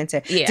legs in the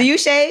winter. Yeah. Do you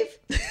shave,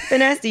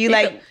 Finesse? Do you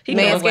like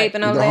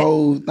manscaping all that? The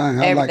whole thing.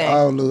 I like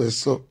all of it.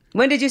 So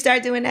when did you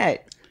start doing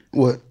that?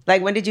 What?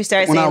 Like when did you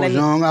start when saying? I was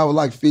young, I was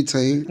like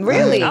 15.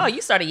 Really?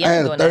 You started young. I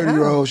had a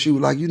 30-year-old. She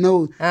was like, they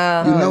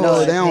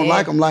don't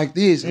like them like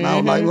this, and I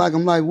was like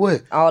them like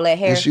what? All that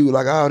hair. And she was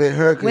like, all that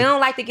hair. We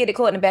don't like to get it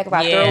caught in the back of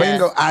our throat.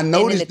 Bingo. I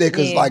noticed that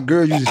because like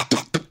girls, you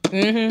just.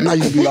 Now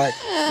you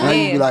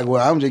be like,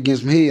 well, I'm just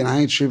getting some head and I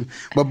ain't tripping.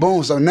 But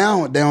boom, so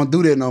now they don't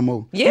do that no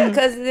more. Yeah,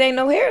 because there ain't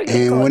no hair.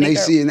 And when they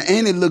see it,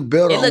 and it look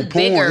better on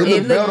porn.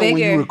 It look better when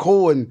you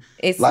recording.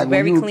 It's like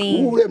very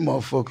clean. Ooh, that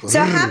motherfucker.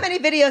 So how many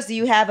videos do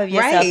you have of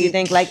yourself? You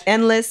think like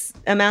endless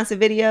amounts of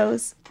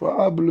videos?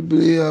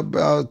 Probably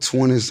about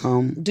 20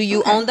 something. Do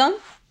you own them?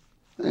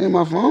 In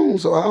my phone,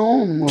 so I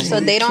own them.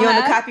 So they don't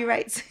have the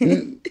copyrights?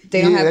 They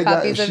don't have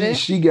copies of it?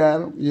 She got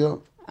them, yeah.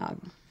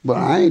 But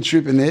I ain't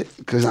tripping it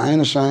because I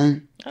ain't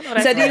ashamed.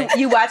 So do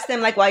you watch them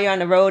like while you're on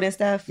the road and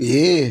stuff?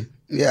 Yeah,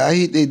 I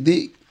hit that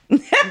dick.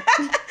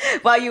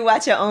 While you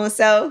watch your own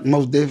self?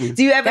 Most definitely.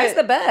 Do you ever? That's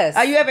the best.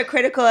 Are you ever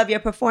critical of your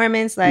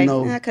performance? Like,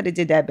 no. I could have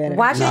did that better.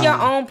 Watching your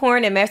own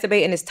porn and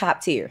masturbating is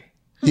top tier.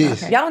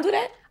 Yes. Y'all don't do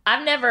that?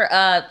 I've never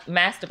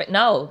masturbate.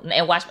 No,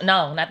 and watch.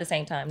 No, not at the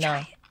same time.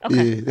 No.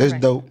 Okay. Yeah, that's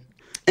dope.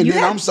 And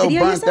then I'm so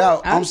burnt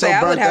out. I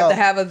would have to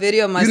have a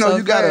video of myself.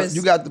 You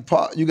got the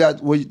part. You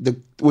got where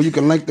you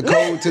can link the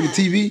code to the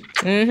TV.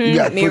 Mm-hmm. You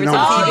got to put it on the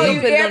TV.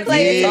 You airplay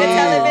it to the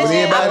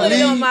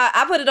television.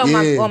 I put it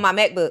on my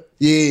MacBook.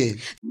 Yeah.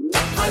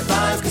 High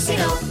Five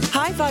Casino.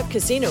 High Five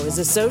Casino is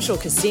a social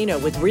casino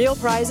with real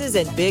prizes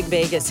and big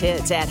Vegas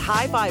hits at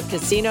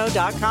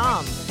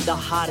highfivecasino.com. The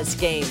hottest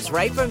games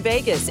right from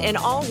Vegas, and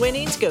all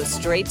winnings go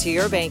straight to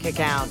your bank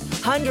account.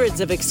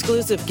 Hundreds of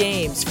exclusive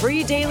games,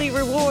 free daily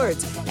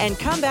rewards, and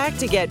come back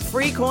to get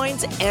free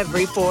coins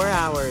every 4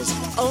 hours.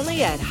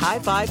 Only at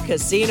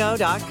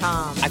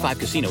highfivecasino.com. High Five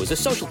Casino is a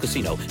social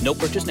casino. No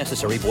purchase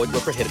necessary. Void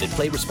where prohibited.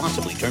 Play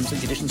responsibly. Terms and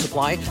conditions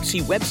apply.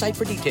 See website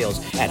for details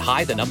at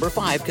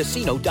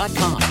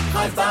high5casino.com.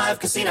 High Five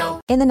Casino.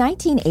 In the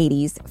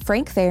 1980s,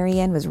 Frank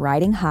Farian was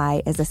riding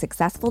high as a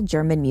successful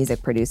German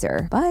music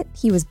producer, but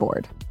he was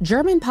bored.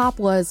 German pop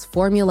was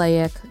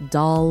formulaic,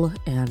 dull,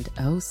 and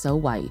oh so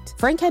white.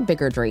 Frank had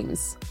bigger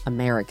dreams,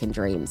 American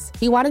dreams.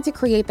 He wanted to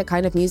create the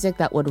kind of music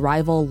that would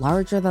rival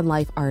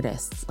larger-than-life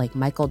artists like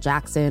Michael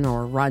Jackson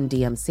or Run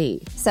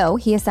DMC. So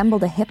he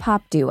assembled a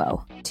hip-hop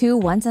duo, two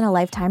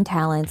once-in-a-lifetime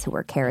talents who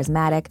were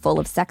charismatic, full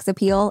of sex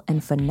appeal,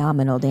 and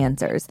phenomenal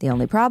dancers. The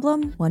only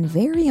problem? One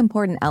very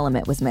important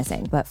element was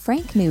missing, but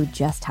Frank knew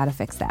just how to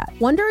fix that.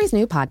 Wondery's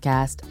new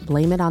podcast,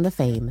 Blame It on the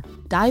Fame,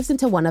 dives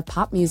into one of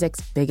pop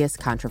music's biggest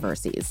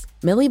controversies.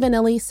 Milli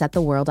Vanilli set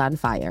the world on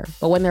fire,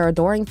 but when their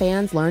adoring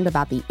fans learned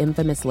about the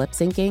infamous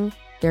lip-syncing,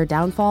 their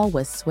downfall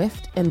was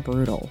swift and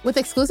brutal. With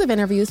exclusive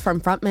interviews from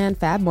frontman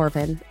Fab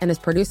Morvan and his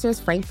producers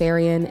Frank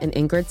Farian and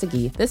Ingrid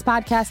Seguí, this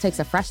podcast takes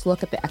a fresh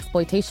look at the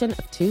exploitation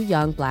of two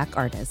young Black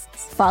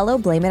artists. Follow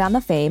Blame It on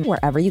the Fame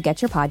wherever you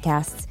get your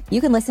podcasts. You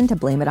can listen to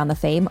Blame It on the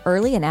Fame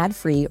early and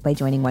ad-free by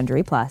joining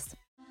Wondery Plus.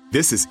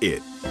 This is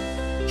it.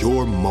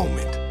 Your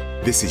moment.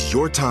 This is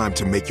your time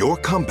to make your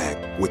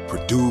comeback with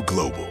Purdue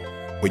Global.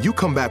 When you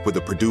come back with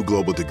a Purdue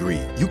Global degree,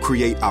 you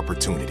create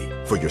opportunity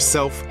for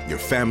yourself, your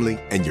family,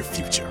 and your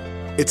future.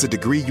 It's a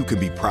degree you can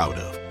be proud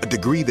of, a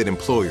degree that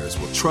employers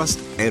will trust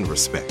and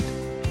respect.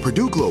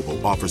 Purdue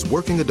Global offers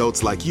working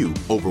adults like you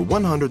over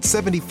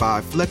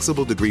 175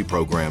 flexible degree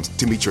programs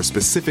to meet your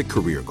specific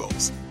career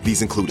goals.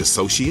 These include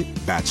associate,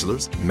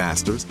 bachelor's,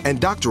 master's,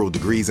 and doctoral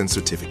degrees and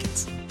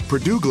certificates.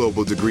 Purdue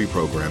Global degree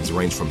programs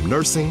range from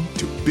nursing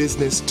to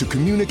business to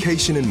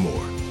communication and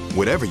more.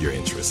 Whatever your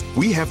interest,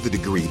 we have the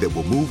degree that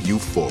will move you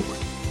forward.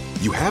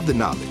 You have the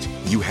knowledge,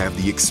 you have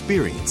the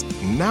experience.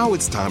 Now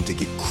it's time to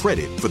get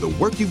credit for the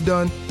work you've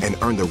done and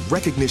earn the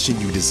recognition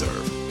you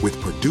deserve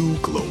with Purdue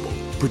Global,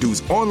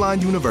 Purdue's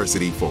online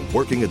university for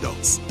working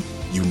adults.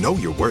 You know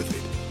you're worth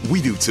it. We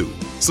do too.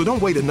 So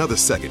don't wait another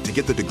second to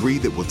get the degree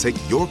that will take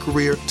your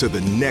career to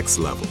the next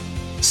level.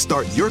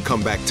 Start your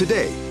comeback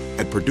today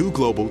at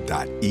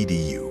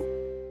purdueglobal.edu.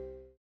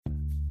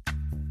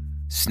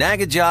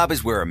 Snag a job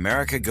is where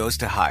America goes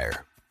to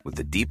hire, with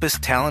the deepest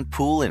talent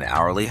pool in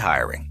hourly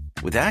hiring.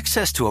 With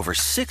access to over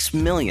 6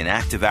 million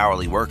active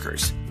hourly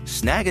workers,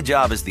 Snag a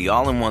job is the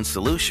all-in-one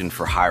solution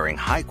for hiring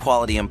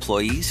high-quality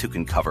employees who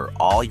can cover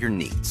all your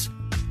needs.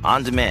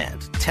 On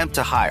demand, temp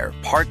to hire,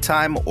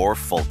 part-time or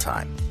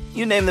full-time.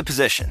 You name the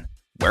position.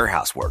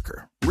 Warehouse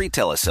worker,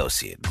 retail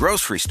associate,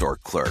 grocery store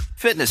clerk,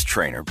 fitness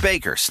trainer,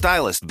 baker,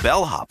 stylist,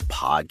 bellhop,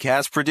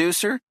 podcast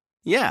producer.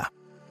 Yeah,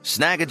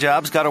 Snag a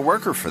job's got a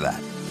worker for that.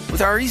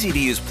 With our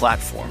easy-to-use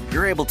platform,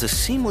 you're able to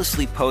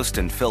seamlessly post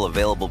and fill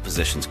available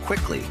positions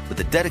quickly with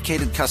a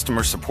dedicated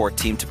customer support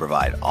team to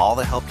provide all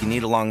the help you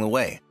need along the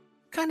way.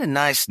 Kind of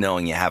nice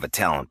knowing you have a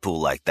talent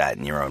pool like that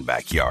in your own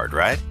backyard,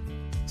 right?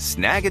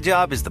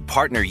 Snagajob is the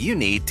partner you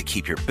need to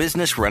keep your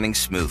business running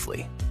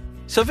smoothly.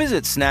 So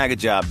visit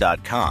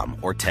snagajob.com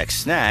or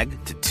text snag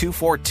to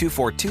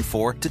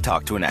 242424 to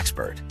talk to an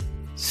expert.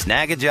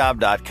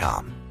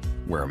 Snagajob.com,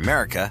 where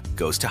America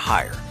goes to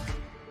hire.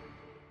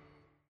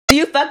 Do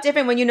you fuck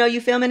different when you know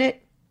you filming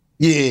it?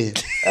 Yeah.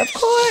 Of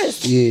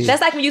course. Yeah.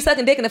 That's like when you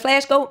sucking dick and the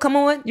flash go come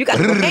on. You got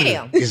to go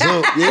damn. It's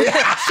up. Yeah.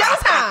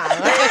 Showtime.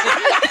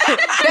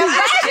 The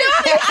flash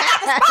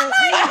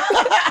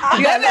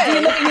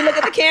You look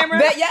at the camera?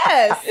 But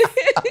yes.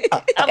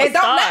 And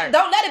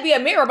don't let it be a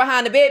mirror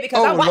behind the bed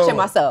because I'm watching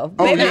myself.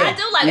 Maybe I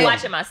do like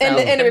watching myself.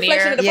 In the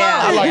reflection of the phone.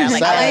 I like the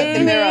side.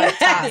 The mirror up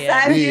top.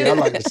 I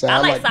like the side. I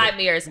like side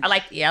mirrors. I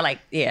like.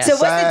 So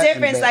what's the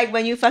difference like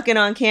when you fucking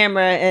on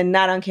camera and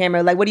not on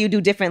camera? Like what do you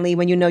do differently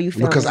when you know you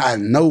filming? Because I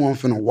know I'm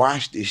finna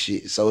watch this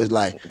shit. So it's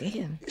like,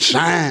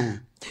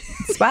 shine.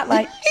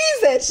 Spotlight. He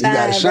said shine. You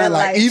gotta shine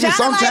like even shine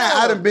sometimes light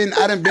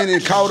I done been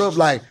in caught up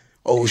like,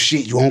 oh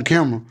shit, you on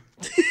camera.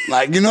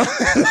 Like, you know,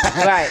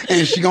 right?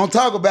 And she gonna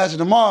talk about you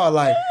tomorrow.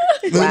 Like,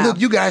 look,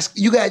 you guys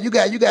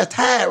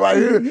tired right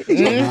here.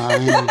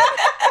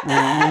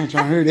 I ain't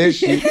trying to hear that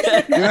shit.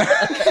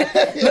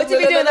 What you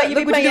be doing? Like you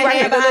be putting your right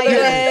hand behind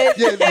your head.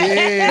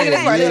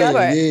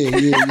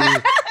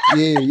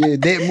 Yeah,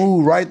 that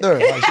move right there.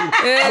 Like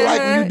I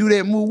like when you do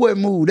that move. What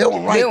move? That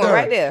one right there.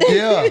 Right there.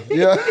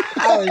 Yeah.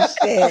 Oh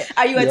shit.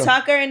 Are you a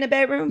talker in the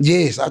bedroom?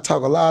 Yes, I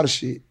talk a lot of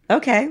shit.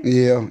 Okay.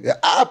 Yeah.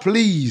 I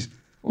please.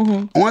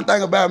 Mm-hmm. One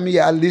thing about me,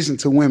 I listen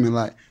to women.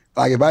 Like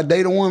if I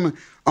date a woman,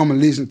 I'm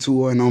gonna listen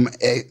to her and I'm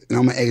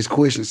gonna ask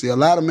questions. See, a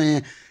lot of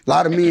men,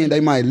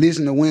 they might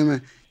listen to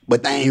women,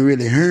 but they ain't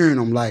really hearing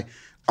them. Like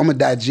I'm gonna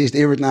digest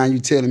everything you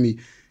telling me,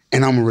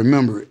 and I'm gonna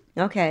remember it.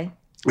 Okay.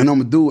 And I'm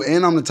gonna do it.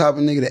 And I'm the type of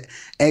nigga that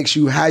asks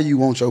you how you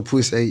want your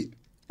pussy.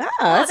 Oh,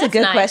 that's a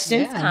good nice.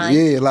 question.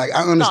 Yeah, like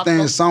I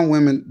understand some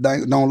women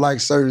don't like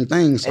certain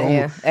things. So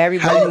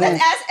everybody. Let's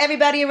ask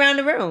everybody around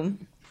the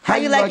room. How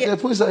you like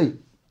that pussy?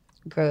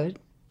 Good.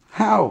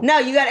 How? No,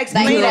 you gotta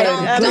explain it.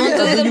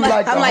 Don't do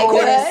like I'm like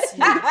this.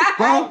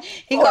 Huh?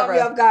 He caught me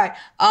off guard.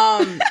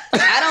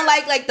 I don't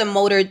like the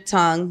motored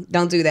tongue.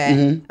 Don't do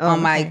that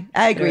on my.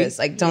 I agree.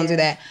 Like don't do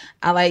that.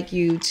 I like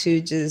you to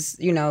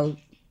just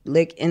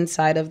lick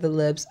inside of the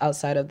lips,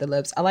 outside of the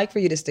lips. I like for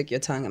you to stick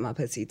your tongue in my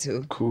pussy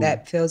too. Cool.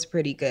 That feels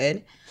pretty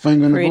good.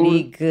 Finger in the Pretty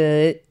booty?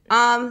 good.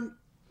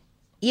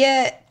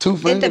 Yeah. 2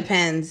 fingers? It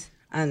depends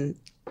on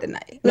the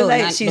night. No,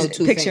 like she's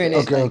picturing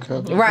it.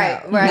 Okay.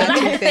 Right. Not I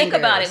 2 didn't think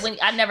about it fingers.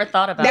 when I never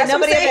thought about That's it.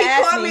 Nobody what I'm ever saying. He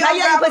asked called me. me How off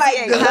you like guard,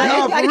 pussy? No,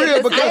 for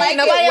real, because I like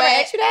Nobody it ever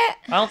wet. asked you that?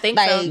 I don't think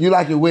Like- so. you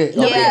like it wet.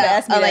 Nobody ever Yeah,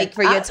 asked me I that. like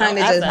for your tongue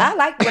to just. I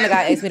like when a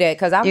guy asks me that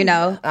because I want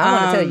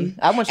to tell you.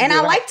 I want you. And to I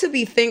do it like to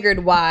be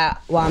fingered while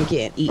I'm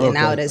getting eaten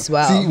out as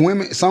well.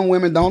 See, some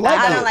women don't like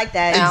I that. don't like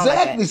that.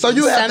 Exactly. So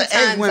you have to ask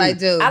Sometimes women. I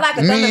do. I like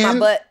a thumb in my Men,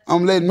 butt.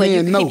 I'm letting But you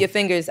men can know. keep your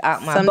fingers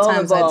out my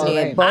Sometimes bowling I ball. do. Yeah,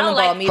 I bowling don't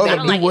ball like. me, I Hold don't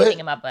on, baby. like do what? anything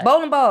in my butt.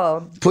 Bowling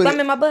ball. Put Thumb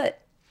it- in my butt.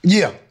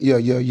 Yeah.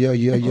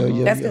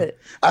 That's good.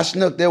 I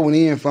snuck that one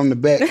in from the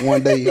back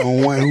one day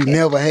on one who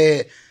never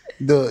had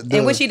the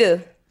And what she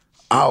do?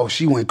 Oh,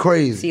 she went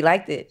crazy. She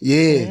liked it.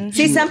 Yeah.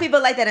 See, some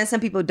people like that and some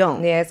people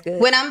don't. Yeah, it's good.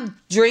 When I'm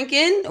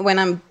drinking, when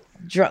I'm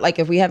drunk, like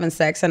if we having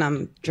sex and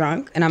I'm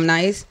drunk and I'm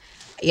nice,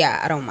 yeah,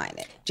 I don't mind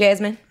it.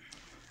 Jasmine?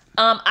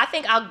 I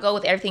think I'll go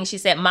with everything she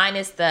said,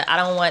 minus I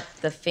don't want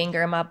the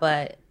finger in my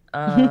butt.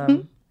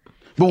 But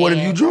what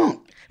if you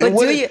drunk? But And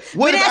what do if- you?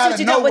 What we if asked out what of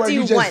you don't. What nowhere do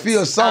you just want?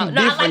 feel something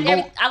No,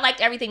 different? I liked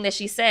everything that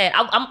she said.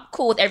 I'm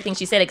cool with everything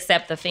she said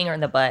except the finger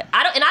in the butt.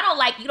 I don't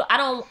like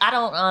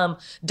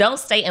don't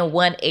stay in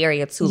one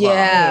area too long.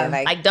 Yeah,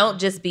 like don't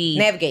just be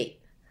Navigate.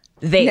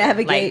 there.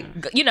 Navigate.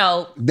 Like,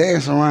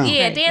 Dance around.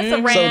 Yeah, dance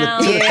So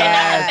around. to the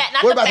thighs.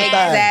 Not What about the face.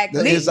 thighs?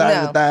 Exactly. The inside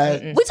of the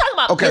thighs. We talking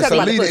about Okay, so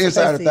leave the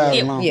inside of the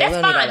thighs alone. That's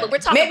fine, but we're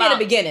talking Maybe about in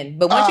the beginning,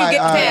 but once you get to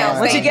town,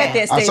 Once you get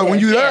there, stay So there. when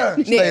you there,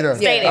 stay there.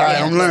 Stay there. All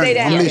right, I'm learning. Stay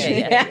there. I'm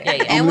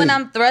listening. And when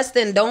I'm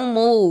thrusting, don't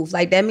move.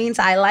 Like that means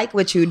I like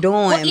what you're doing.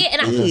 Well, yeah,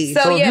 and Please.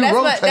 So So if yeah, you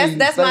that's rotate,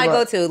 that's stay my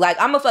right. go-to. Like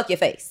I'm gonna fuck your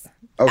face.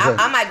 Okay.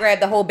 I might grab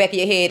the whole back of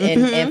your head and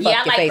fuck Yeah, I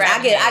your like face.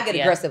 grabbing I heads, get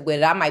yeah. aggressive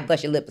with it. I might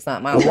bust your lip or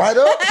something. I don't know. Right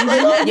up?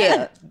 Straight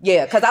up?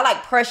 Yeah, because I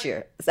like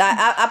pressure. So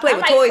I play I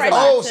with like toys a pressure.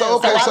 lot. Oh, so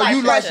okay, So I so like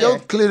you like pressure. your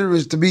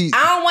clitoris to be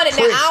I don't want it.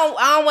 pressed.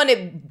 I don't want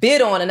it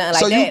bid on or nothing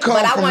like So that. you come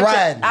but from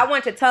riding. I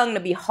want your tongue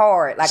to be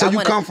hard. Like So I you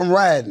want come from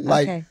riding.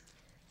 Like Okay.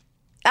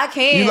 I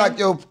can. You like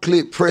your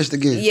clit pressed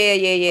against? Yeah.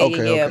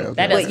 Okay.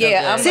 That does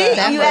yeah, feel good.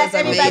 See, you ask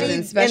everybody,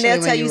 and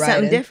they'll tell you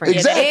something different.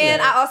 Exactly.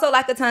 And I also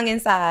like the tongue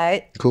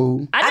inside.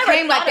 Cool. I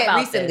came like that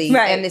recently,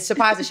 Right. and it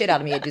surprised the shit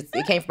out of me.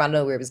 It came from out of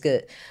nowhere. It was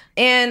good.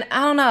 And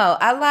I don't know.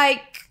 I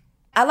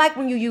like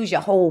when you use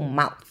your whole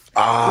mouth.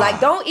 Like,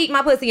 don't eat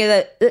my pussy.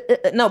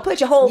 No, put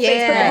your whole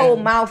face, put your whole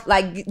mouth.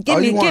 Like, give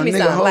me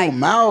some. Like,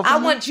 mouth, I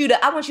want you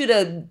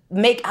to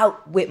make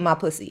out with my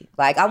pussy.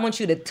 Like, I want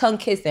you to tongue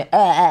kiss and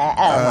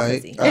my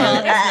pussy. Oh,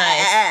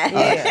 that's nice.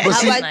 Yeah. But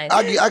see, nice.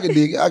 I can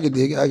dig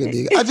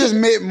it. I just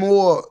met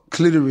more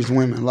clitoris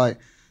women. Like,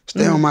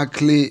 stay on my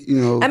clit, you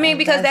know. I mean,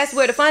 because that's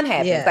where the fun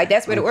happens. Yeah. Like,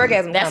 that's where the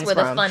orgasm That's comes where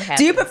from. the fun happens.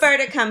 Do you prefer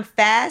to come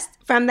fast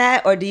from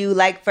that, or do you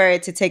like for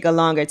it to take a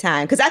longer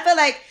time? Because I feel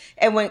like,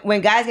 and when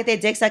guys get their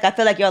dicks sucked, I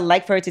feel like you'll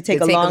like for it to take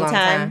a long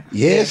time.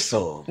 Yes,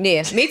 sir.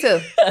 Yeah, me too.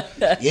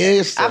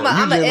 Yes, sir. I'm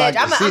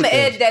gonna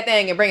edge that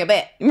thing and bring it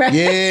back.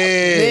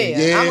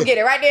 Yeah. I'm gonna get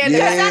it right there.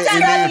 Yeah, Sometimes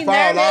and then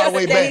fall all the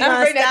way back. I'm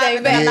gonna bring that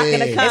thing back. I'm not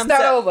gonna come.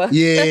 Start over.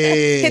 Yeah.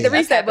 Hit the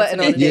reset button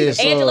on it. Yes,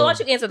 sir. Angela, why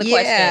don't you answer the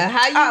question? Yeah,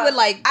 how you would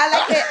like? I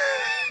like it.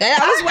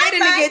 I was waiting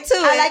to get to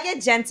it. I like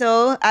it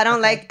gentle. I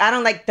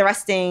don't like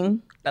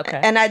thrusting. Okay.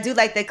 And I do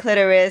like the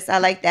clitoris. I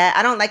like that.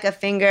 I don't like a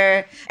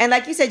finger. And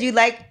like you said, you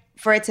like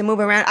for it to move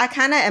around. I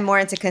kind of am more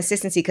into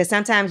consistency because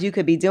sometimes you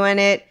could be doing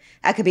it.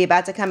 I could be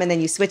about to come and then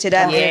you switch it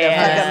up and it'll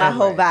fuck up my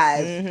whole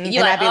vibe. Mm-hmm. And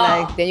I'd be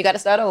like, then you got to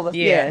start over.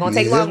 Yeah. Gonna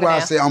take That's longer why now. I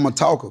say I'm a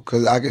talker,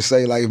 because I can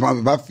say, like, if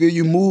I feel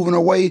you moving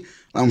away,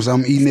 I'm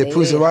eating that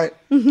pussy, right?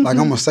 Like, I'm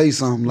going to say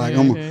something. Like,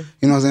 I'm gonna, you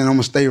know what I'm saying? I'm going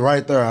to stay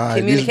right there. All right,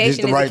 Communication this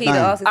the is right the key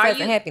to all thing.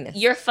 success and happiness.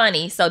 You're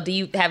funny, so do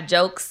you have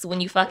jokes when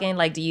you fucking?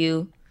 Like, do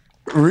you?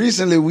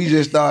 Recently, we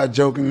just started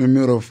joking in the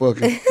middle of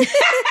fucking.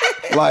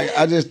 Like,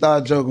 I just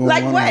started joking with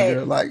Like one what?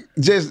 girl. Like,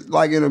 just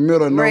like in the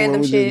middle of nowhere.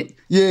 Random we shit.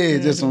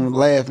 Just some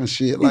laughing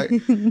shit. Like,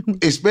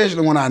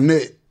 especially when I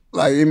nut.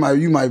 Like, you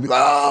might be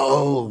like,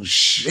 oh,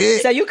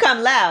 shit. so you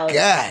come loud.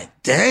 God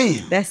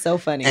damn. That's so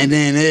funny. And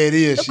then there it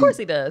is. Of course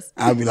he does.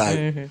 I'll be like,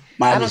 I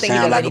might don't just think he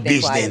sound does like a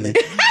anything bitch quietly.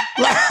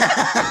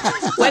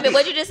 then. Wait a minute,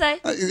 what'd you just say?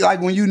 Like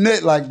when you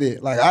nut like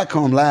that, like I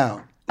come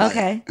loud. Like,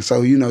 Okay.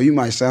 So, you know, you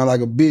might sound like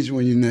a bitch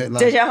when you nut.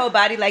 Like, Does your whole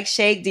body like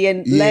shake? Do your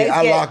legs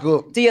I get, lock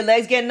up. Do your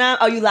legs get numb?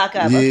 Oh, you lock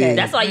up. Yeah. Okay.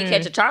 That's why you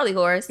catch a Charlie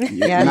horse.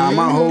 Yeah. Nah,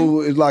 my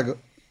whole is like a.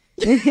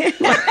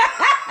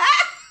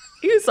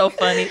 You're so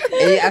funny.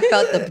 Yeah, I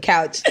felt the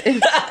couch.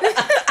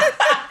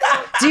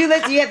 Do you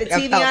have the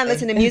TV felt on, it.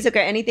 listen to music or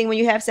anything when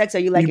you have sex, or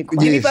you like it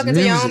quiet? You be fucking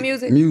to your own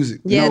music?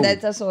 Music. Yeah, no.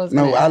 that's what I was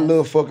No, gonna I ask.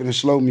 love fucking the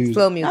slow music.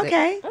 Slow music.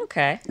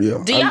 Okay.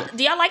 Yeah. Do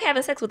y'all like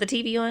having sex with the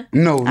TV on?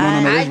 No,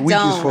 I that's weak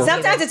as don't. fuck.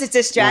 Sometimes it's a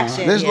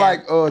distraction. It's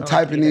like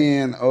typing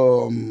in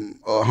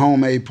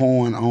homemade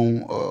porn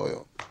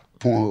on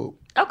Pornhub.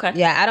 Okay.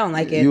 Yeah, I don't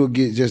like it. You'll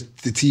get just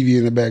the TV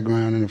in the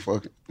background and the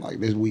fucking like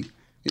this week.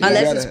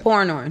 Unless it's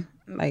porn on.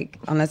 Like,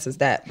 unless it's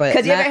that. But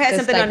Because you ever not had just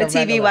something like on the a TV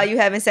regular. while you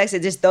having sex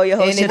and just throw your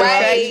whole And shit it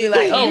away? distracts you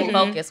like, Oh,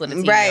 focus with the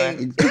TV Right.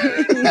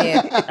 on.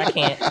 yeah. I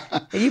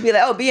can't. And you be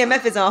like, oh,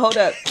 BMF is on, hold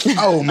up.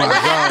 Oh my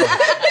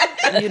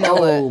god. You know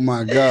Oh what?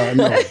 my god.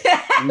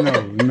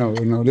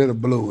 No, that'll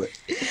blow it.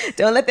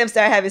 Don't let them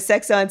start having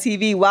sex on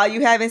TV while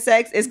you having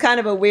sex. It's kind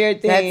of a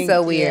weird thing. That's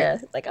so weird.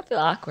 Yeah. Like, I feel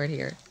awkward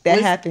here.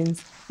 That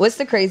happens. What's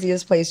the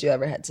craziest place you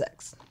ever had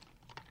sex?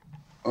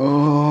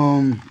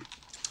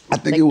 I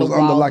think Like it was the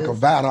under like a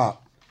wildest. viaduct.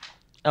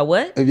 A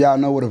what? If y'all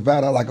know what a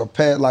viaduct, like a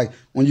pad, like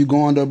when you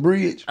go under a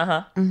bridge.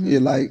 Uh-huh. Yeah,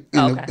 like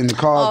Okay. and the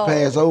cars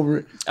pass over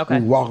it. Okay.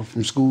 We walking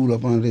from school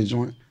up under that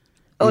joint.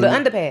 Oh, the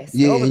underpass.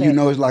 Yeah, the and overpass. you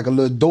know it's like a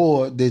little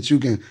door that you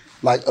can,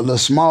 like a little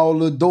small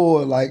little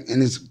door, like,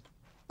 and it's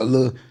a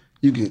little,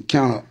 you can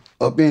count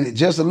up in it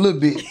just a little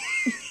bit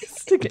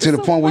to the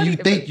point where you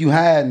think you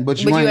hiding,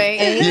 but you But ain't.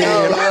 you ain't.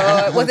 Yeah.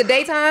 Oh, Lord. Was it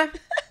daytime?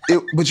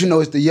 But you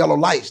know it's the yellow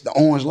lights, the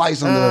orange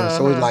lights under there.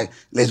 So it's Uh-huh. like,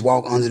 let's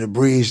walk under the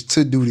bridge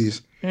to do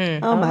this.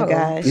 Oh my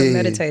gosh. Yeah.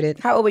 Meditated.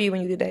 How old were you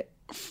when you did that?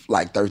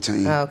 Like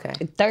 13. Oh, okay.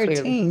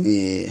 13.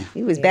 Yeah.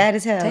 He was bad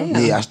as hell.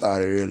 Yeah, I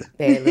started early.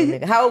 Bad little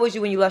nigga. How old was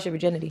you when you lost your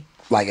virginity?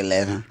 Like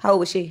 11. How old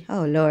was she?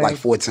 Oh, Lord. Like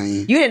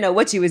 14. You didn't know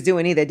what you was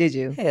doing either, did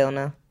you? Hell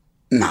no.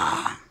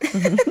 Nah.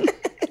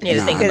 Yeah,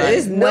 to think about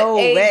There's it. no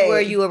what age way. were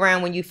you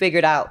around when you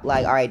figured out,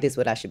 like, all right, this is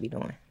what I should be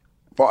doing?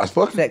 Far as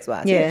fucking?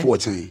 Sex-wise. Yeah.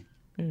 14.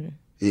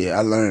 Yeah,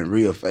 I learned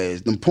real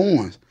fast. Them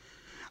porns.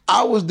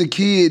 I was the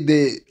kid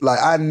that, like,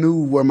 I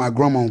knew where my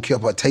grandma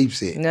kept her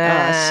tapes at. Nah.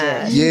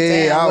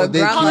 Yeah, I was with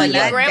that grandma, kid.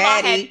 Your Like, grandma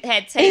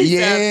had tapes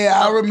yeah,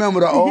 I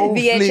remember the old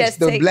VHS flicks,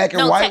 the tape. black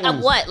and white of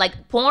ones. what?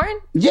 Like porn?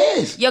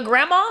 Yes. Your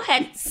grandma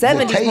had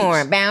 70s tapes.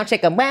 porn. Bound,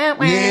 chicka, wow,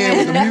 wow. Yeah,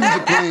 with the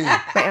music playing.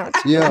 Bound.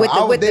 Yeah, With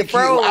I was the that kid.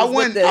 froze. I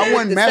wasn't with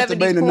the 70s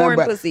masturbating or porn nothing,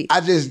 but pussy.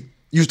 I just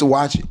used to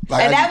watch it.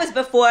 Like, And that was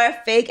before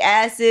fake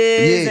acids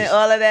Yes. and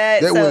all of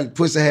that. that so, was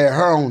pussy had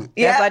her on it.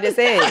 That's what I just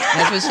said.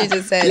 That's what she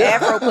just said.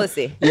 Afro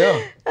pussy.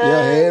 Yeah,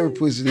 every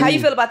pussy. How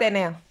you feel about that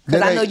now? Because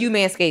That I know ain't- you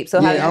manscaped.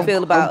 So how do you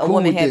feel about a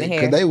woman having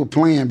hair? Because they were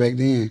playing back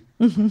then.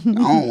 I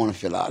don't want to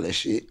feel all that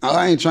shit.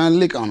 I ain't trying to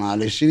lick on all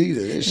that shit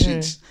either. That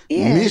shit's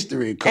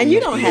mystery. and you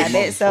don't have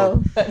it,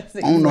 so. I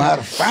don't know how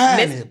to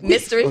find it.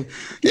 mystery.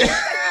 Yeah.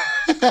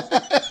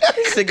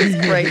 Shit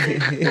is crazy.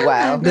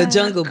 Wow. The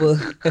Jungle Book.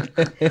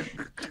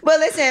 Well,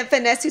 listen,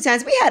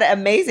 Finesse2Tymes, we had an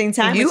amazing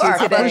time You with you are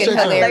today. fucking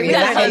hilarious.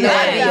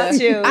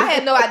 I I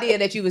had no idea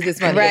that you was this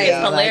funny. Right.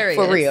 Like, Hilarious.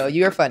 for real.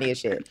 You're funny as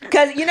shit.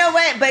 Because you know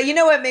what? But you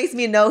know what makes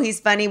me know he's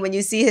funny? When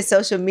you see his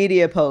social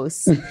media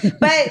posts.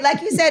 But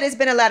like you said, it's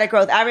been a lot of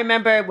growth. I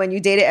remember when you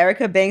dated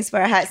Erica Banks for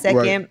a hot second.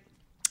 Right.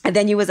 And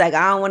then you was like,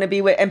 I don't want to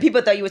be with, and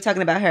people thought you were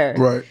talking about her.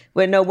 Right.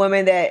 With no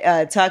woman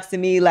that talks to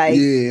me like.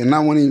 Yeah, and I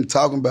wasn't even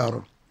talking about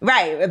her.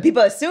 Right. And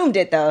people assumed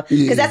it though. Because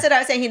Yeah. that's what I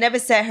was saying. He never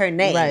said her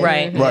name.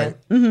 Right. Right.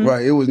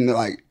 Right. It was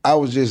like, I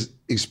was just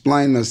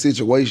explaining a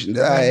situation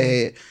that I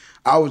had.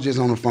 I was just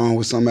on the phone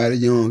with somebody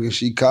young and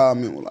she called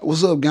me and was like,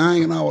 what's up,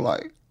 gang? And I was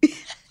like,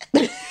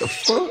 the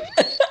fuck?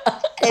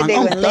 And they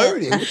I'm went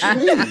 30. What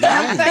you mean,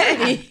 gang?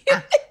 30.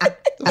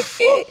 The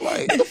fuck?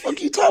 Like, the fuck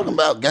you talking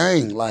about,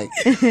 gang? Like,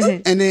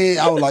 and then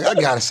I was like, I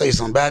gotta say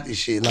something about this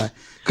shit. Like,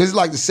 cause it's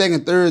like the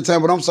second, third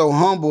time, but I'm so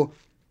humble,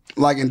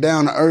 like, and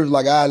down to earth,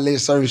 like, I let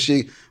certain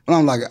shit. But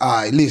I'm like, all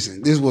right,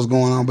 listen, this was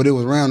going on. But it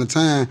was around the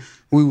time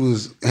we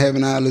was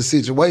having our little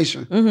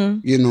situation.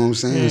 You know what I'm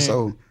saying?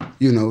 So,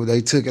 you know, they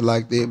took it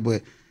like that.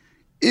 But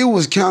it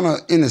was kind of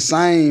in the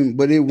same,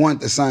 but it wasn't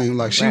the same.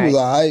 Like, she was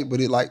all right,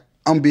 but it like,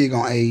 I'm big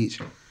on age.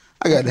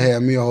 I got to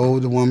have me an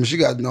older woman. She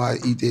got to know how to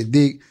eat that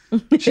dick.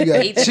 She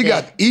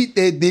got to eat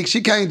that dick.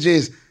 She can't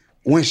just,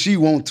 when she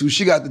want to,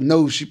 she got to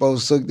know she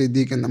supposed to suck that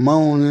dick in the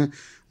morning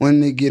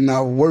when they getting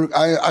out of work.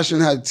 I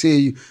shouldn't have to tell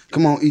you,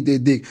 come on, eat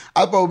that dick.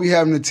 I supposed to be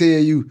having to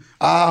tell you,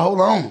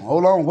 hold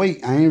on, wait,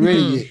 I ain't ready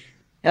yet.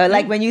 Or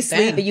like when you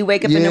sleep and you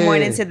wake up in the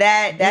morning to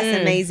that,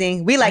 that's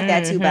amazing. We like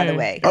that too, by the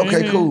way.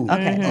 Okay, cool.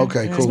 Okay.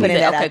 Okay, cool. Putting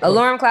that out.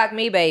 Alarm clock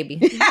me, baby.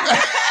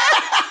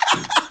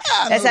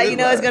 That's how you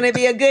know it's going to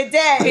be a good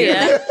day.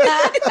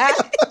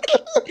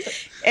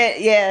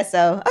 Yeah.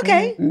 So,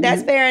 okay,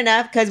 that's fair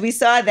enough because we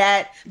saw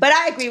that. But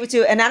I agree with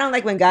you. And I don't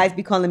like when guys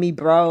be calling me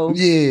bro.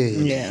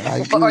 Yeah.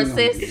 Like, Or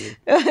sis.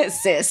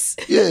 Sis.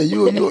 Yeah,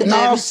 you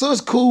no,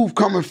 sis cool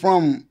coming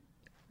from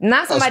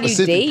Not somebody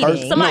you dating.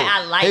 person. Somebody No.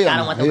 I like, Hell I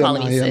don't want them no,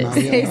 calling me hell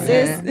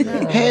sis.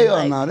 no.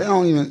 Hell no, they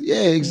don't even. Yeah,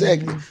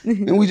 exactly.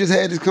 And we just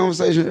had this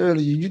conversation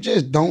earlier. You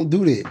just don't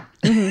do that.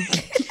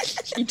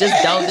 You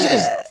just don't do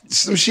that.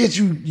 Some shit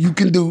you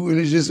can do, and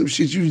it's just some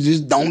shit you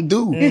just don't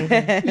do. You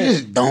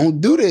just don't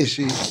do that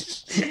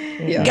shit.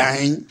 Yeah.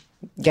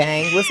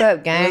 Gang. What's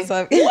up, gang? What's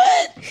up?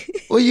 What?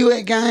 Where you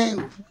at,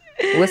 gang?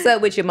 What's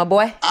up with you, my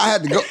boy? I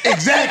had to go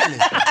exactly,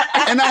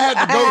 and I had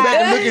to go back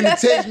and look in the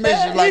text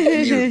message like, you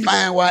need to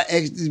find why I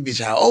asked this bitch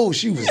out. Oh,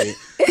 she was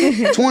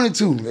at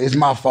 22. It's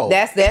my fault.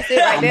 That's it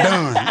right there.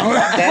 I'm done.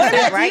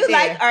 That's it right Do you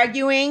there. like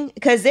arguing?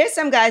 Because there's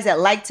some guys that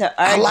like to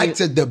argue. I like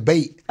to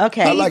debate.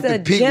 Okay. I like He's to a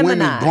pick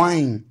Gemini. women's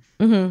brain.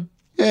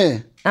 Yeah.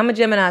 I'm a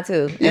Gemini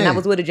too, and Yeah. I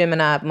was with a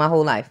Gemini my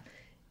whole life.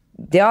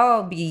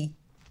 Y'all be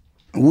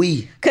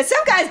Because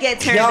some guys get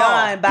turned Y'all.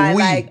 on by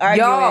like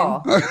arguing.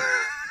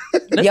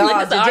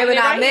 Y'all, the argument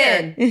Gemini right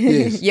men.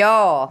 Yes.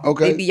 Y'all.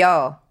 Okay. They be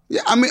y'all. Yeah,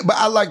 I mean, but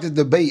I like to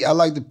debate. I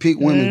like to pick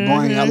women's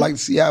brain. I like to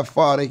see how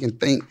far they can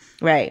think.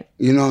 Right.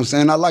 You know what I'm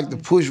saying? I like to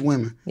push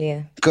women.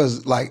 Yeah.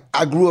 Because, like,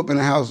 I grew up in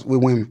a house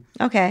with women.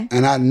 Okay.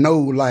 And I know,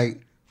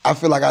 like, I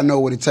feel like I know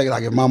what it takes.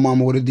 Like, if my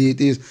mama would have did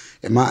this,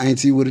 if my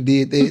auntie would have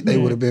did that, they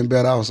would have been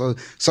better off. So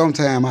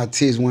sometimes I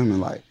test women,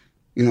 like,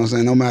 you know what I'm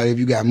saying? No matter if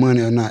you got money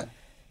or not,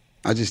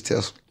 I just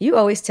test them. You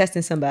always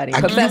testing somebody.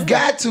 You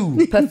got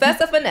to.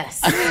 Professor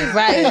Finesse.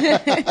 Right.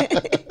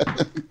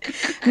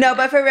 No,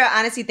 but for real,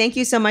 honestly, thank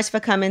you so much for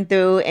coming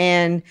through,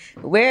 and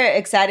we're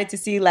excited to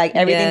see like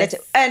everything Yes. that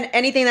you, and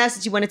anything else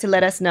that you wanted to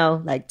let us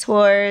know, like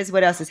tours,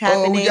 what else is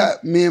happening. We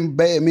got me and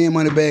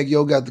Moneybag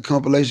Yo got the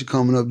compilation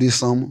coming up this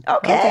summer.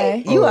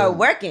 Okay. You are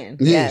working.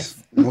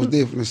 Yes, most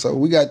definitely. So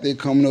we got that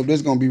coming up.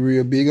 That's gonna be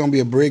real big. It's gonna be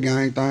a break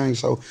gang thing.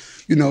 So,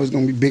 you know, it's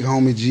gonna be Big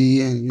Homie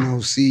G and, you know,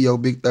 CEO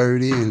Big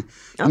 30 and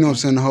you know what I'm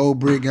saying, the whole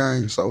brick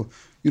gang. So,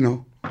 you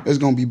know, it's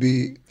gonna be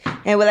big.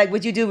 And we're like,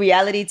 would you do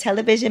reality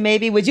television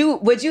maybe? Would you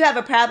have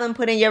a problem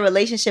putting your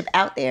relationship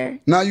out there?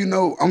 Now, you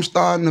know, I'm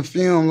starting to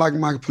film like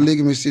my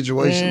polygamy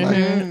situation. Like,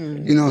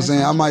 you know what I'm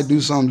saying? I might do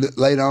something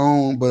later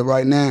on, but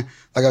right now,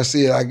 like I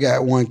said, I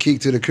got one kick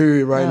to the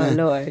curb right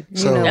now. Oh, Lord.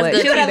 So, You know what? That's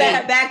You good would have to let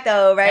be her back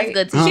though, right?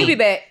 That's good. She'll be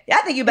back.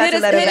 I think you about to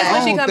let her Hit us back.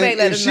 when she come back,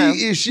 let us know.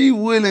 If she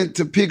willing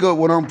to pick up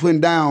what I'm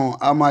putting down,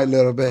 I might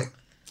let her back.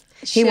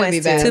 He wants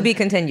To be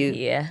continued.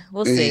 Yeah,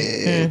 we'll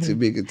see. Yeah, to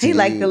be continued. He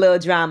like the little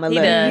drama. He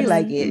Look, does. he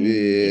like it.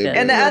 Yeah.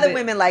 And the other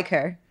women like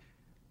her.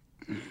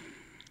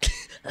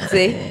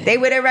 See? They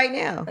with her right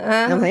now.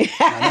 I'm like,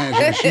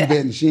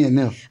 She ain't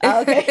there.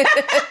 okay.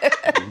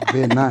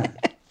 Bet not.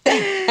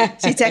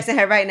 She texting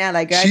her right now,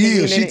 like, girl. I She think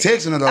you is. She need it.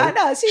 texting her though. I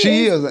know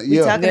she is. We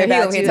Yeah. talking Yeah, he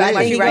about over here you. talking I about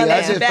think you he right gonna now. I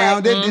let you just back.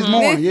 found that this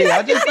morning. Yeah,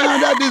 I just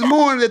found out this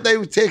morning that they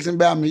was texting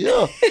about me.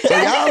 Yeah. So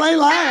y'all ain't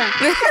lying.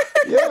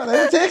 Yeah,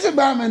 they texting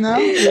about me now.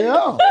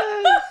 Yeah.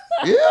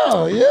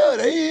 Yeah,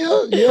 they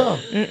is. Yeah.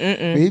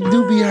 They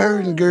do be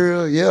hurting,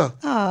 girl. Yeah.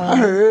 I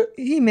heard.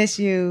 He miss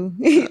you.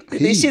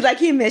 She like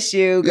he miss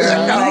you, girl.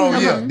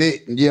 Yeah,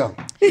 Like, yeah.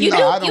 You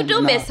You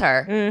do miss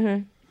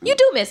her. You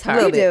do miss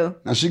her. You do.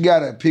 Now she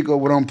gotta pick up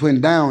what I'm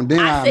putting down. Then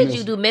I said miss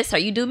you do miss her.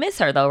 You do miss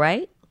her though,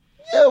 right?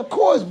 Yeah, of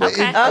course. But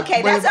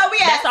okay, that's all we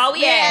ask. That's all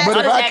we ask. But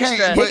all if I extra.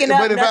 can't, Picking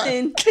up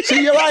nothing.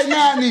 See, right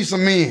now I need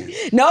some men.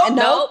 Nope.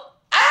 Nope.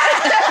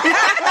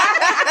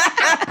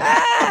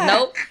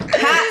 Nope.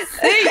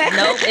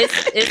 Nope.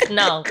 It's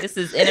no. This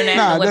is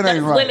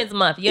International Women's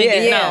Month. You ain't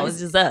getting no. It's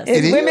just us.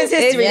 It's Women's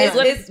History.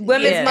 It's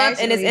Women's Month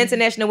and it's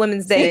International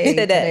Women's Day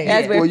today.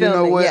 As we're Well, you know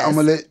filming, what? yes. I'm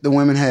gonna let the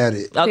women have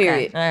it. Okay.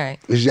 Period. All right.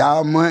 It's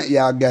y'all month.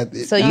 Y'all got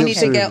it. So you need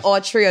to get all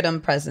three of them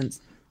presents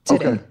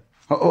today.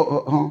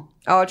 Okay.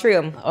 All three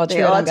of them. All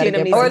three of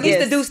them. Or at least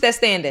the deuce that's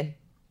standing.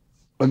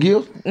 A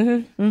gift?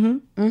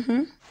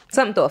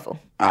 Something thoughtful.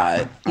 All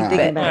right. You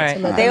thinking about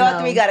it. They all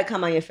three got to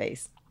come on your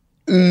face.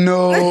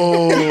 No.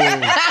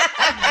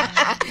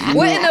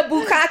 What in the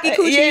bukkake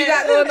coochie you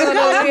got going on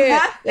over here?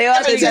 They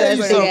all three got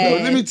to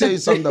Let me tell you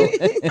something though.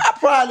 I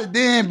probably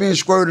did been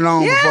squirted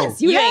on before.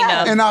 You ain't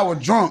know. And I was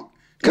drunk.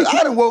 Cause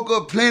I done woke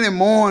up plenty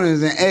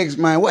mornings and asked,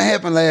 man, what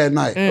happened last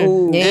night?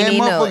 And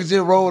motherfuckers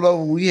just rolled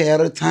over. We had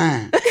a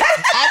time.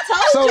 I told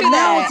So you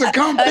now that. to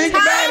come think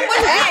about it. I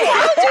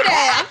told you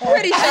that. I'm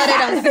pretty sure they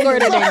done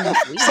squirted in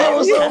you.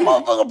 So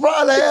motherfucker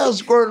probably have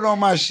squirted on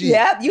my shit.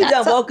 Yep, you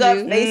done woke up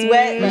face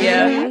wet.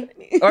 Yeah.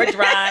 Or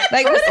dry.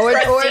 Like or on That's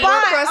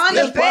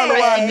the probably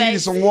why I needed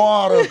some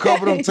water a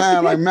couple of them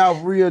times, like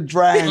mouth real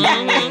dry.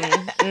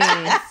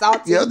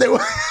 Salty. Yeah, they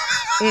were.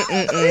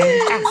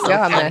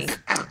 Y'all mess.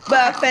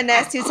 But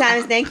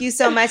Finesse2Tymes, thank you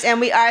so much. And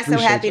we are so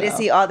Appreciate happy to y'all.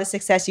 see all the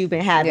success you've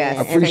been having. Yes.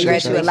 And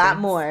Appreciate you a lot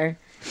more.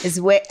 It's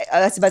way, I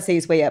was about to say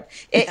it's way up.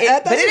 But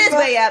it is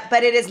way up,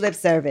 but it is lip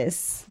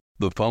service.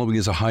 The following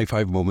is a high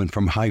five moment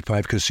from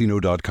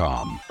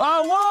highfivecasino.com.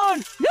 I won!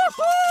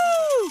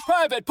 Yahoo!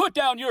 Private, put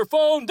down your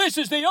phone. This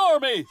is the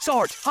Army.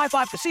 Sarge, High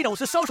Five Casino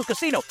is a social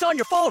casino. It's on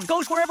your phone.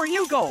 Goes wherever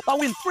you go. I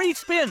win free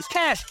spins,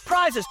 cash,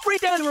 prizes, free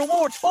daily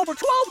rewards, over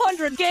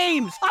 1,200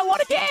 games. I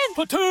won again.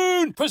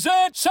 Platoon,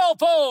 present cell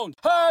phone.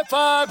 High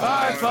Five.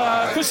 High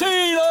Five.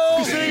 Casino.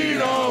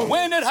 Casino.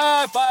 Win at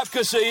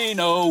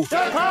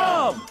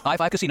highfivecasino.com. High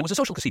Five Casino is a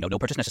social casino. No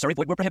purchase necessary.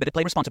 Void where prohibited.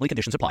 Play responsibly.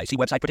 Conditions apply. See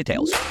website for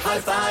details. High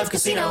Five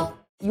Casino.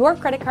 Your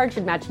credit card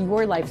should match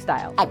your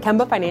lifestyle. At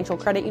Kemba Financial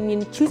Credit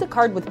Union, choose a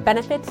card with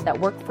benefits that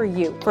work for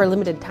you. For a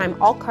limited time,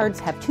 all cards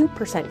have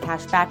 2%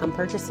 cash back on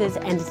purchases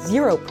and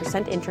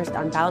 0% interest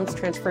on balance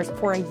transfers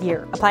for a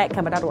year. Apply at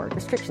Kemba.org.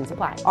 Restrictions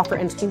apply. Offer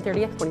ends June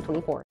 30th,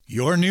 2024.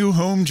 Your new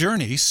home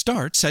journey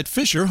starts at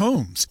Fisher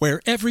Homes,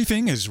 where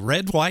everything is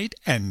red, white,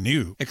 and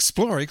new.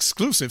 Explore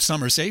exclusive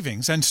summer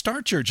savings and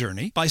start your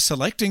journey by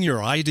selecting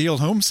your ideal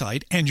home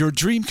site and your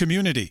dream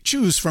community.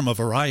 Choose from a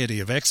variety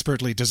of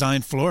expertly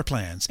designed floor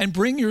plans and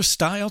bring your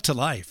style to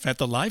life at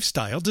the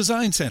Lifestyle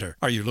Design Center.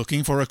 Are you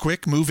looking for a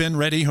quick move-in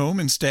ready home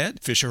instead?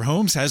 Fisher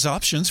Homes has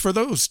options for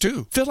those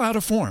too. Fill out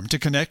a form to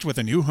connect with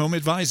a new home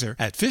advisor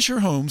at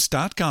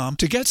fisherhomes.com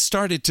to get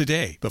started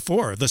today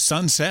before the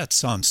sun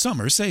sets on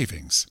summer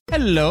savings.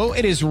 Hello,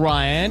 it is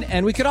Ryan,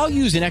 and we could all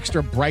use an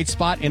extra bright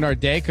spot in our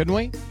day, couldn't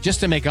we?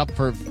 Just to make up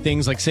for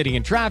things like sitting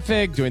in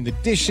traffic, doing the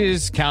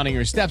dishes, counting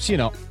your steps, you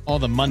know, all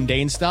the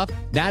mundane stuff.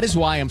 That is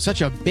why I'm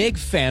such a big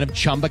fan of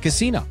Chumba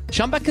Casino.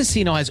 Chumba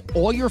Casino has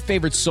all your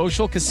favorite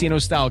social casino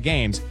style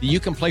games that you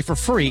can play for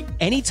free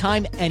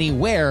anytime,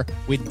 anywhere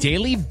with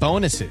daily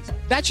bonuses.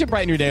 That should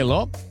brighten your day a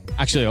little.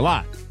 Actually, a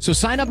lot. So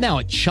sign up now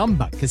at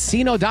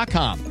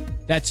ChumbaCasino.com.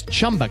 That's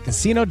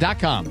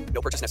ChumbaCasino.com.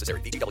 No purchase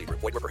necessary. VGW Group.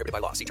 Void where prohibited by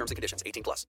law. See terms and conditions. 18+.